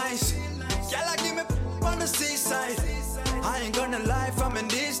feel nice. Girl, I give me on the seaside. I ain't gonna lie, I'm in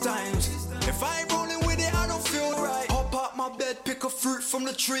these times. If I ain't rolling with it, I don't feel right. Hop out my bed, pick a fruit from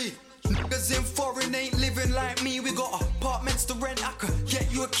the tree. Niggas in foreign ain't living like me. We got apartments to rent, I could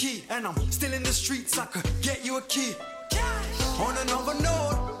get you a key. And I'm still in the streets, I could get you a key. On another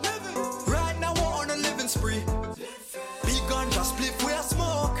note, right now we're on a living spree. Big ganja split where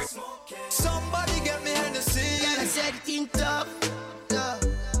smoke. Somebody get me Hennessy. Yeah, I said think tough.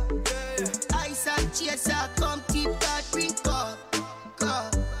 Ice and chaser, come keep that drink up.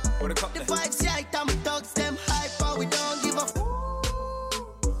 The vibes right, I'm thugs, them hype, but we don't give a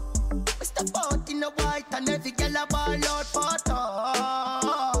we step out in the white and every girl a ball out for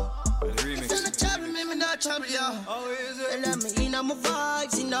talk. If you're not trouble, me not trouble, yeah. How is it? They let me in on my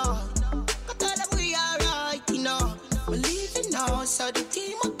vibes, you know. I tell them we alright, you know. Believe it now, so the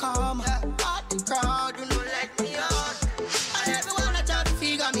team will come. Part the crowd, you know, let me out. And everyone I try to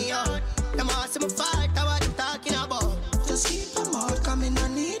figure me out. Them all see me fight, that's what I'm talking about. Just keep them out, coming, I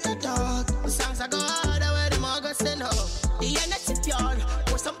need a dog. The songs I go hard, where them all go send up. The energy pure,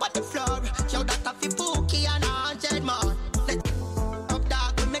 pour some on the floor. Yo, that a fi bookie and 100 more. Let up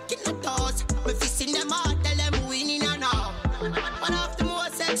dog, we making the toast. We fisting them out, tell them winning and all. One of the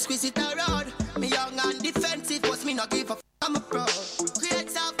most exquisite around. Me young and defensive, but me not give a f***, I'm a pro.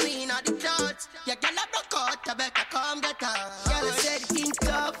 Creates of me in the clothes. Yeah, girl I broke out, I better come get her. Girl I said think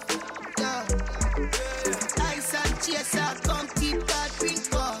tough. Ice and chaser, come keep that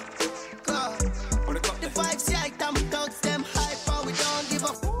drink up. The vibes right, I'm thugs, them hype, but we don't give a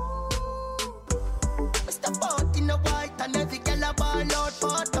f***. We step out in the white and every girl a ball out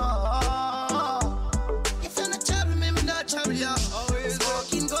for talk. If you're not trouble, me not trouble, yeah.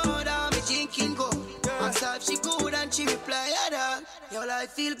 Smoking good and me drinking good. Ask her if she good and she reply, yeah, dog. Your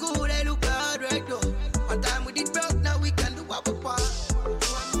life feel good, I look hard right now. One time we did broke, now we can do what we want.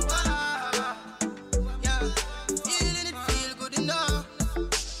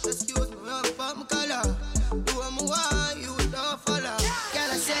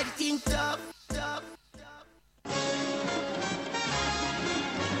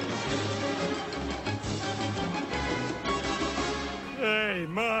 Hey,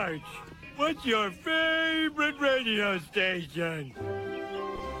 Marge, what's your favorite radio station?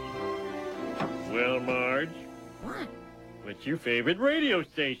 Well, Marge. What? What's your favorite radio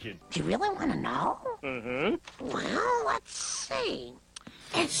station? Do you really want to know? Uh-huh. Well, let's see.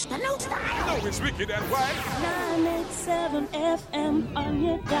 It's the new style. No, it's wicked and white. 987 FM on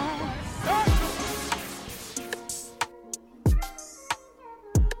your dial.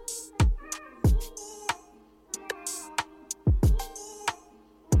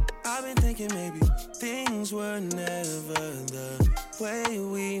 I've been thinking maybe things were never the way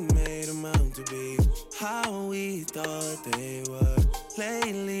we made them out to be, how we thought they were.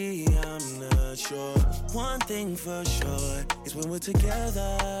 Lately, I'm not sure. One thing for sure is when we're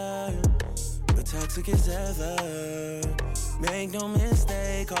together, we're toxic as ever. Make no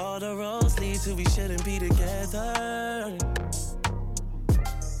mistake, all the roads lead to we shouldn't be together.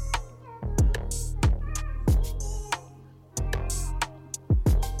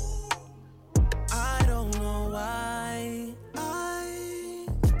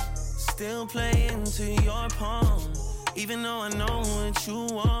 Still play into your palm, even though I know what you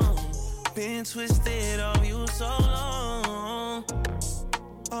want. Been twisted of you so long.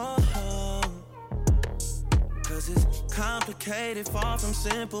 Oh, cause it's complicated, far from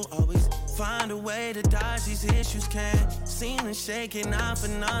simple. Always find a way to dodge these issues. Can't seem to shake it, not for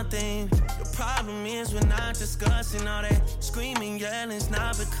nothing. The problem is we're not discussing all that screaming, yelling's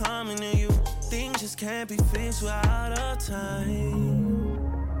not becoming to you. Things just can't be fixed without a time.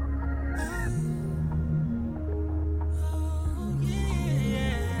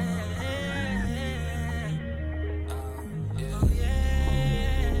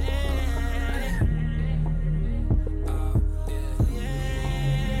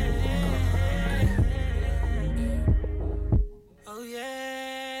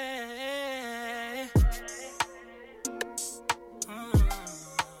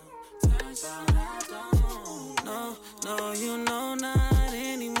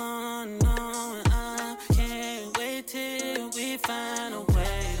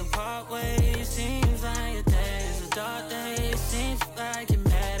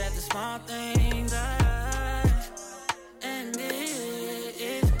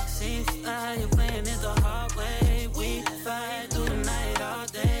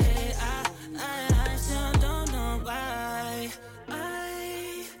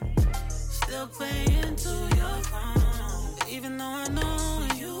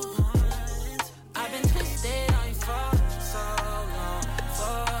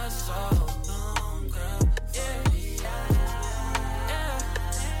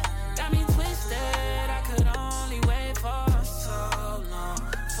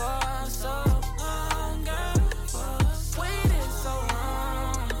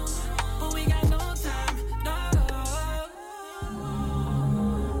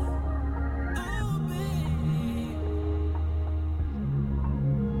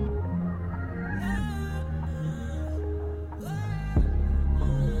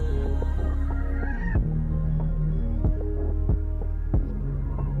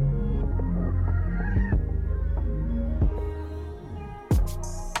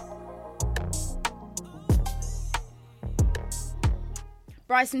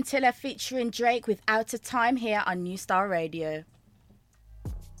 Bryson Tiller featuring Drake with Out of Time here on New Star Radio.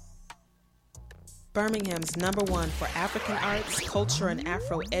 Birmingham's #1 for African arts, culture, and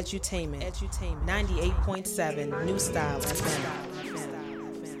Afro edutainment. 98.7 New Style FM.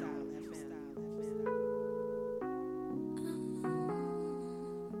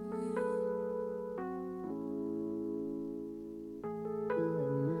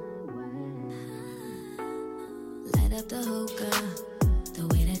 Light up the hookah. The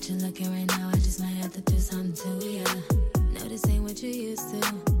way that you're looking right now, I just might have to do something to ya. No, this ain't what you used to.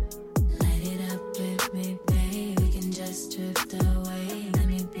 Light it up with me, babe. We can just drift away. Let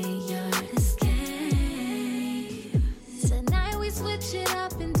me be your escape. Tonight we switch it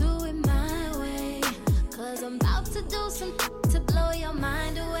up and do it my way. Cause I'm about to do something to blow your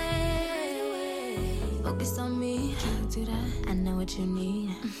mind away. Focus on me. Can you do that? I know what you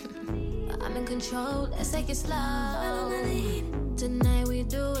need. I'm in control, let's take it slow. Follow my lead. Tonight we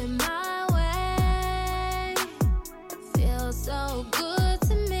do it my way. Feels so good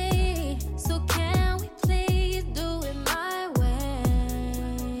to me. So can we please do it my way?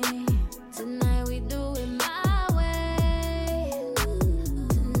 Tonight we do it my way.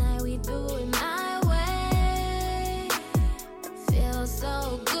 Tonight we do it my way. Feels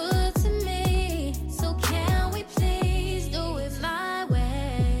so good to me. So can we please do it my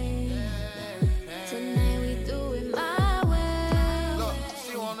way? Tonight we do it my way. Look,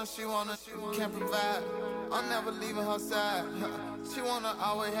 she wanna, can't provide. I'm never leaving her side. She wanna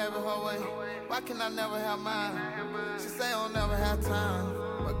always have it her way. Why can I never have mine? She say I'll never have time.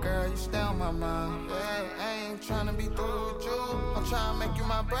 But girl, you stay on my mind. Yeah, I ain't tryna be through with you. I'm tryna make you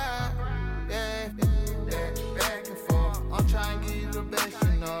my bride. Yeah, back and forth. I'm tryna give you the best,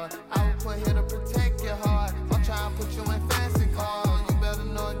 you know. I was put here to protect your heart. I'm tryna put you in fancy cars. You better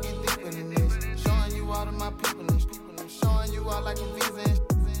know it get deeper than this. Showing you all of my people and showing you all like a visa and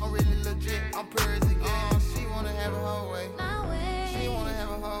I'm really legit, I'm pure as it gets. She wanna have it her way. She wanna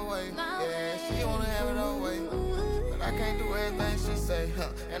have it her way. Yeah, she wanna have it her way. But I can't do everything she say,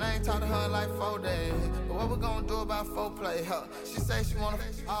 and I ain't talked to her in like 4 days. But what we gonna do about foreplay, She say she wanna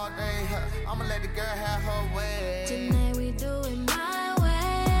all day, I'ma let the girl have her way. Tonight we do it my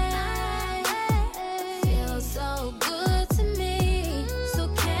way. Feels so good to me. So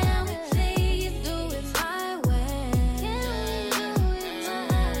can we please do it my way?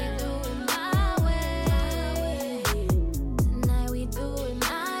 Tonight we do it my way. Tonight we do it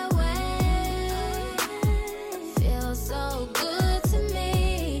my way. Feels so good to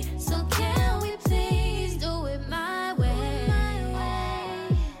me. So can we please do it my way?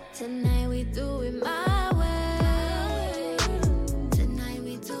 Tonight we do it my way. Tonight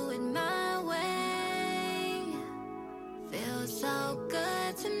we do it my way. Feels so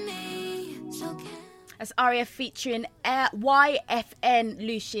good to me. So can That's Aria featuring YFN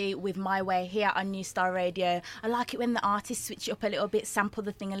Lucy with My Way here on New Star Radio. I like it when the artists switch it up a little bit, sample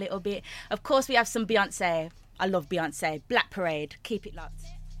the thing a little bit. Of course, we have some Beyonce. I love Beyonce. Black Parade. Keep it locked.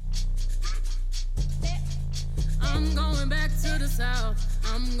 I'm going back to the south.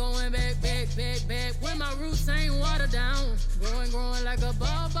 I'm going back where my roots ain't watered down. Growing like a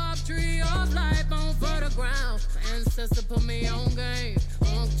baobab tree of life on fertile ground. My ancestor put me on game,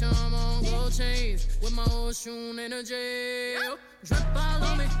 on charm, on gold chains, with my old shoe energy. Drip all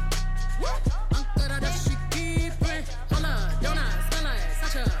on me. Uncle that she keep it. Holla, don't I smell like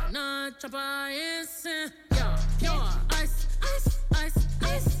such a non-chopper instant? Yeah, pure ice.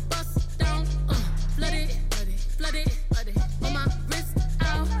 Bust down, flood it. On my wrist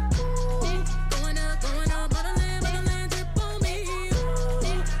out. Going up, motherland, drip on me.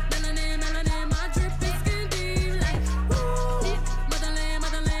 Melanin, my drip is skin deep like. Motherland,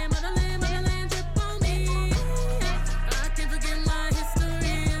 drip on me. I can't forget my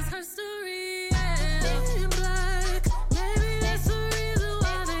history, it's her story. Yeah. In black, maybe that's the reason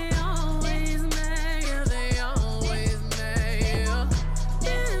why they always mad. Yeah, they always mad. Yeah.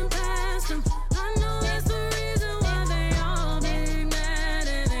 Getting past them, I know that's the reason.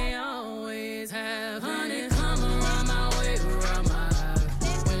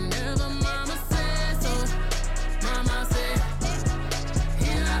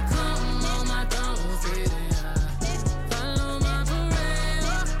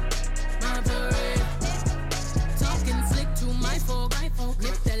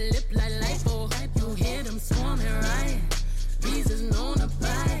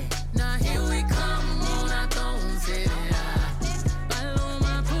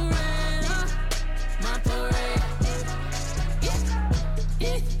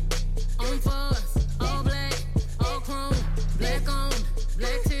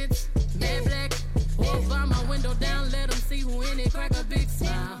 Crack a big smile.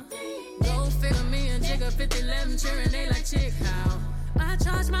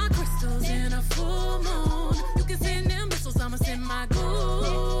 watch my crystals in a full moon. You can send them missiles, I'ma send my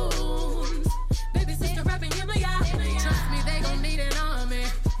goons. Baby sister rapping, yeah, trust me, they gon' need an army.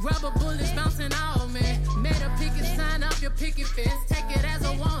 Rubber bullets bouncing off me. Made a picket sign up your picket fence. Take it as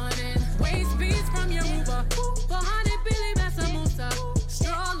a warning. Waste beats from your Uber. 400 Billy Massamusa.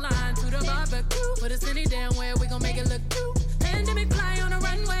 Straw line to the barbecue. Put us any damn way, we gon' make it look cute. Pandemic fly on a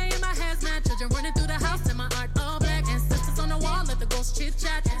runway in my hazmat. Children running through the house in my art all black. Ancestors on the wall, let the ghost chit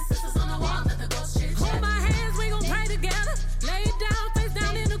chat. Ancestors on the wall, let the ghost chit chat. Hold my hands, we gon' pray together. Lay down, face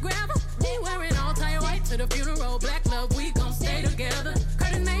down in the gravel. Me wearing all tie white to the funeral. Black love, we gon' stay together.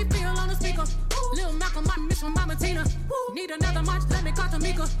 Curtin Mayfield on the speaker. Lil Malcolm, I miss from Mama Tina. Need another march, let me call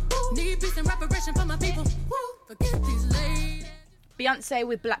Tamika. Need peace and reparation for my people. Forget these ladies. Beyonce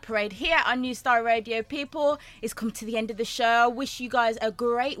with Black Parade here on New Star Radio. People, it's come to the end of the show. I wish you guys a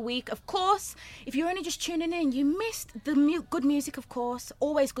great week. Of course, if you're only just tuning in, you missed the good music, of course.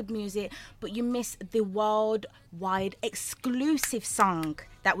 Always good music. But you missed the worldwide exclusive song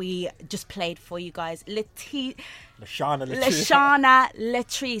that we just played for you guys. Lashana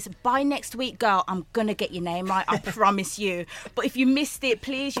Latrice. By next week, girl, I'm going to get your name right. I promise you. But if you missed it,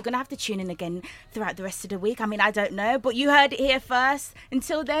 please, you're going to have to tune in again throughout the rest of the week. I mean, I don't know. But you heard it here first.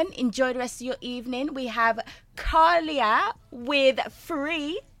 Until then, enjoy the rest of your evening. We have Carlia with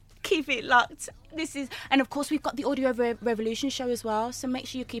Free. Keep it locked. And of course, we've got the Audio Revolution show as well. So make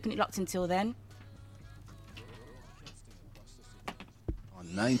sure you're keeping it locked until then.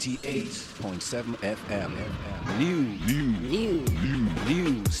 98.7 FM.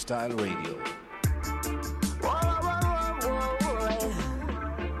 New Style Radio.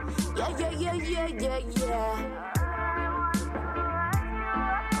 Yeah.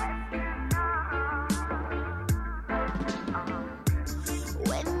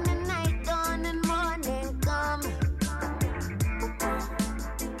 When the night dawn and morning come,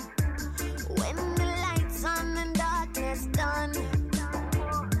 when the lights on and darkness done.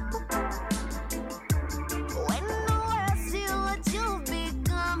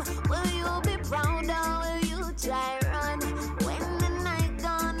 Proud or will you try run? When the night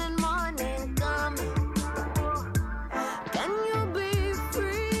dawn and morning come, can you be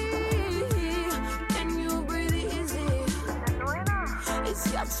free? Can you breathe easy? It's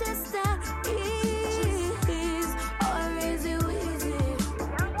your chest that ease, or is it easy?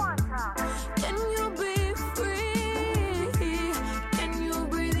 Can you be free? Can you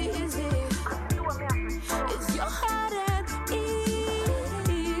breathe easy? It's your heart at ease.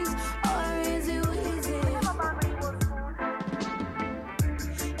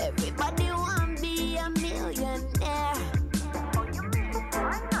 Everybody want be a millionaire.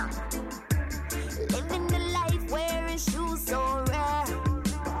 Living the life wearing shoes so rare.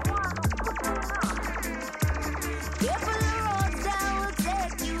 Careful the roads that will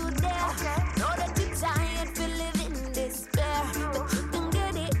take you there. Know that you're tired for living despair, but you can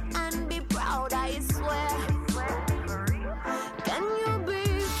get it and be proud, I swear. Can you be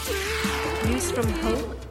free? News from home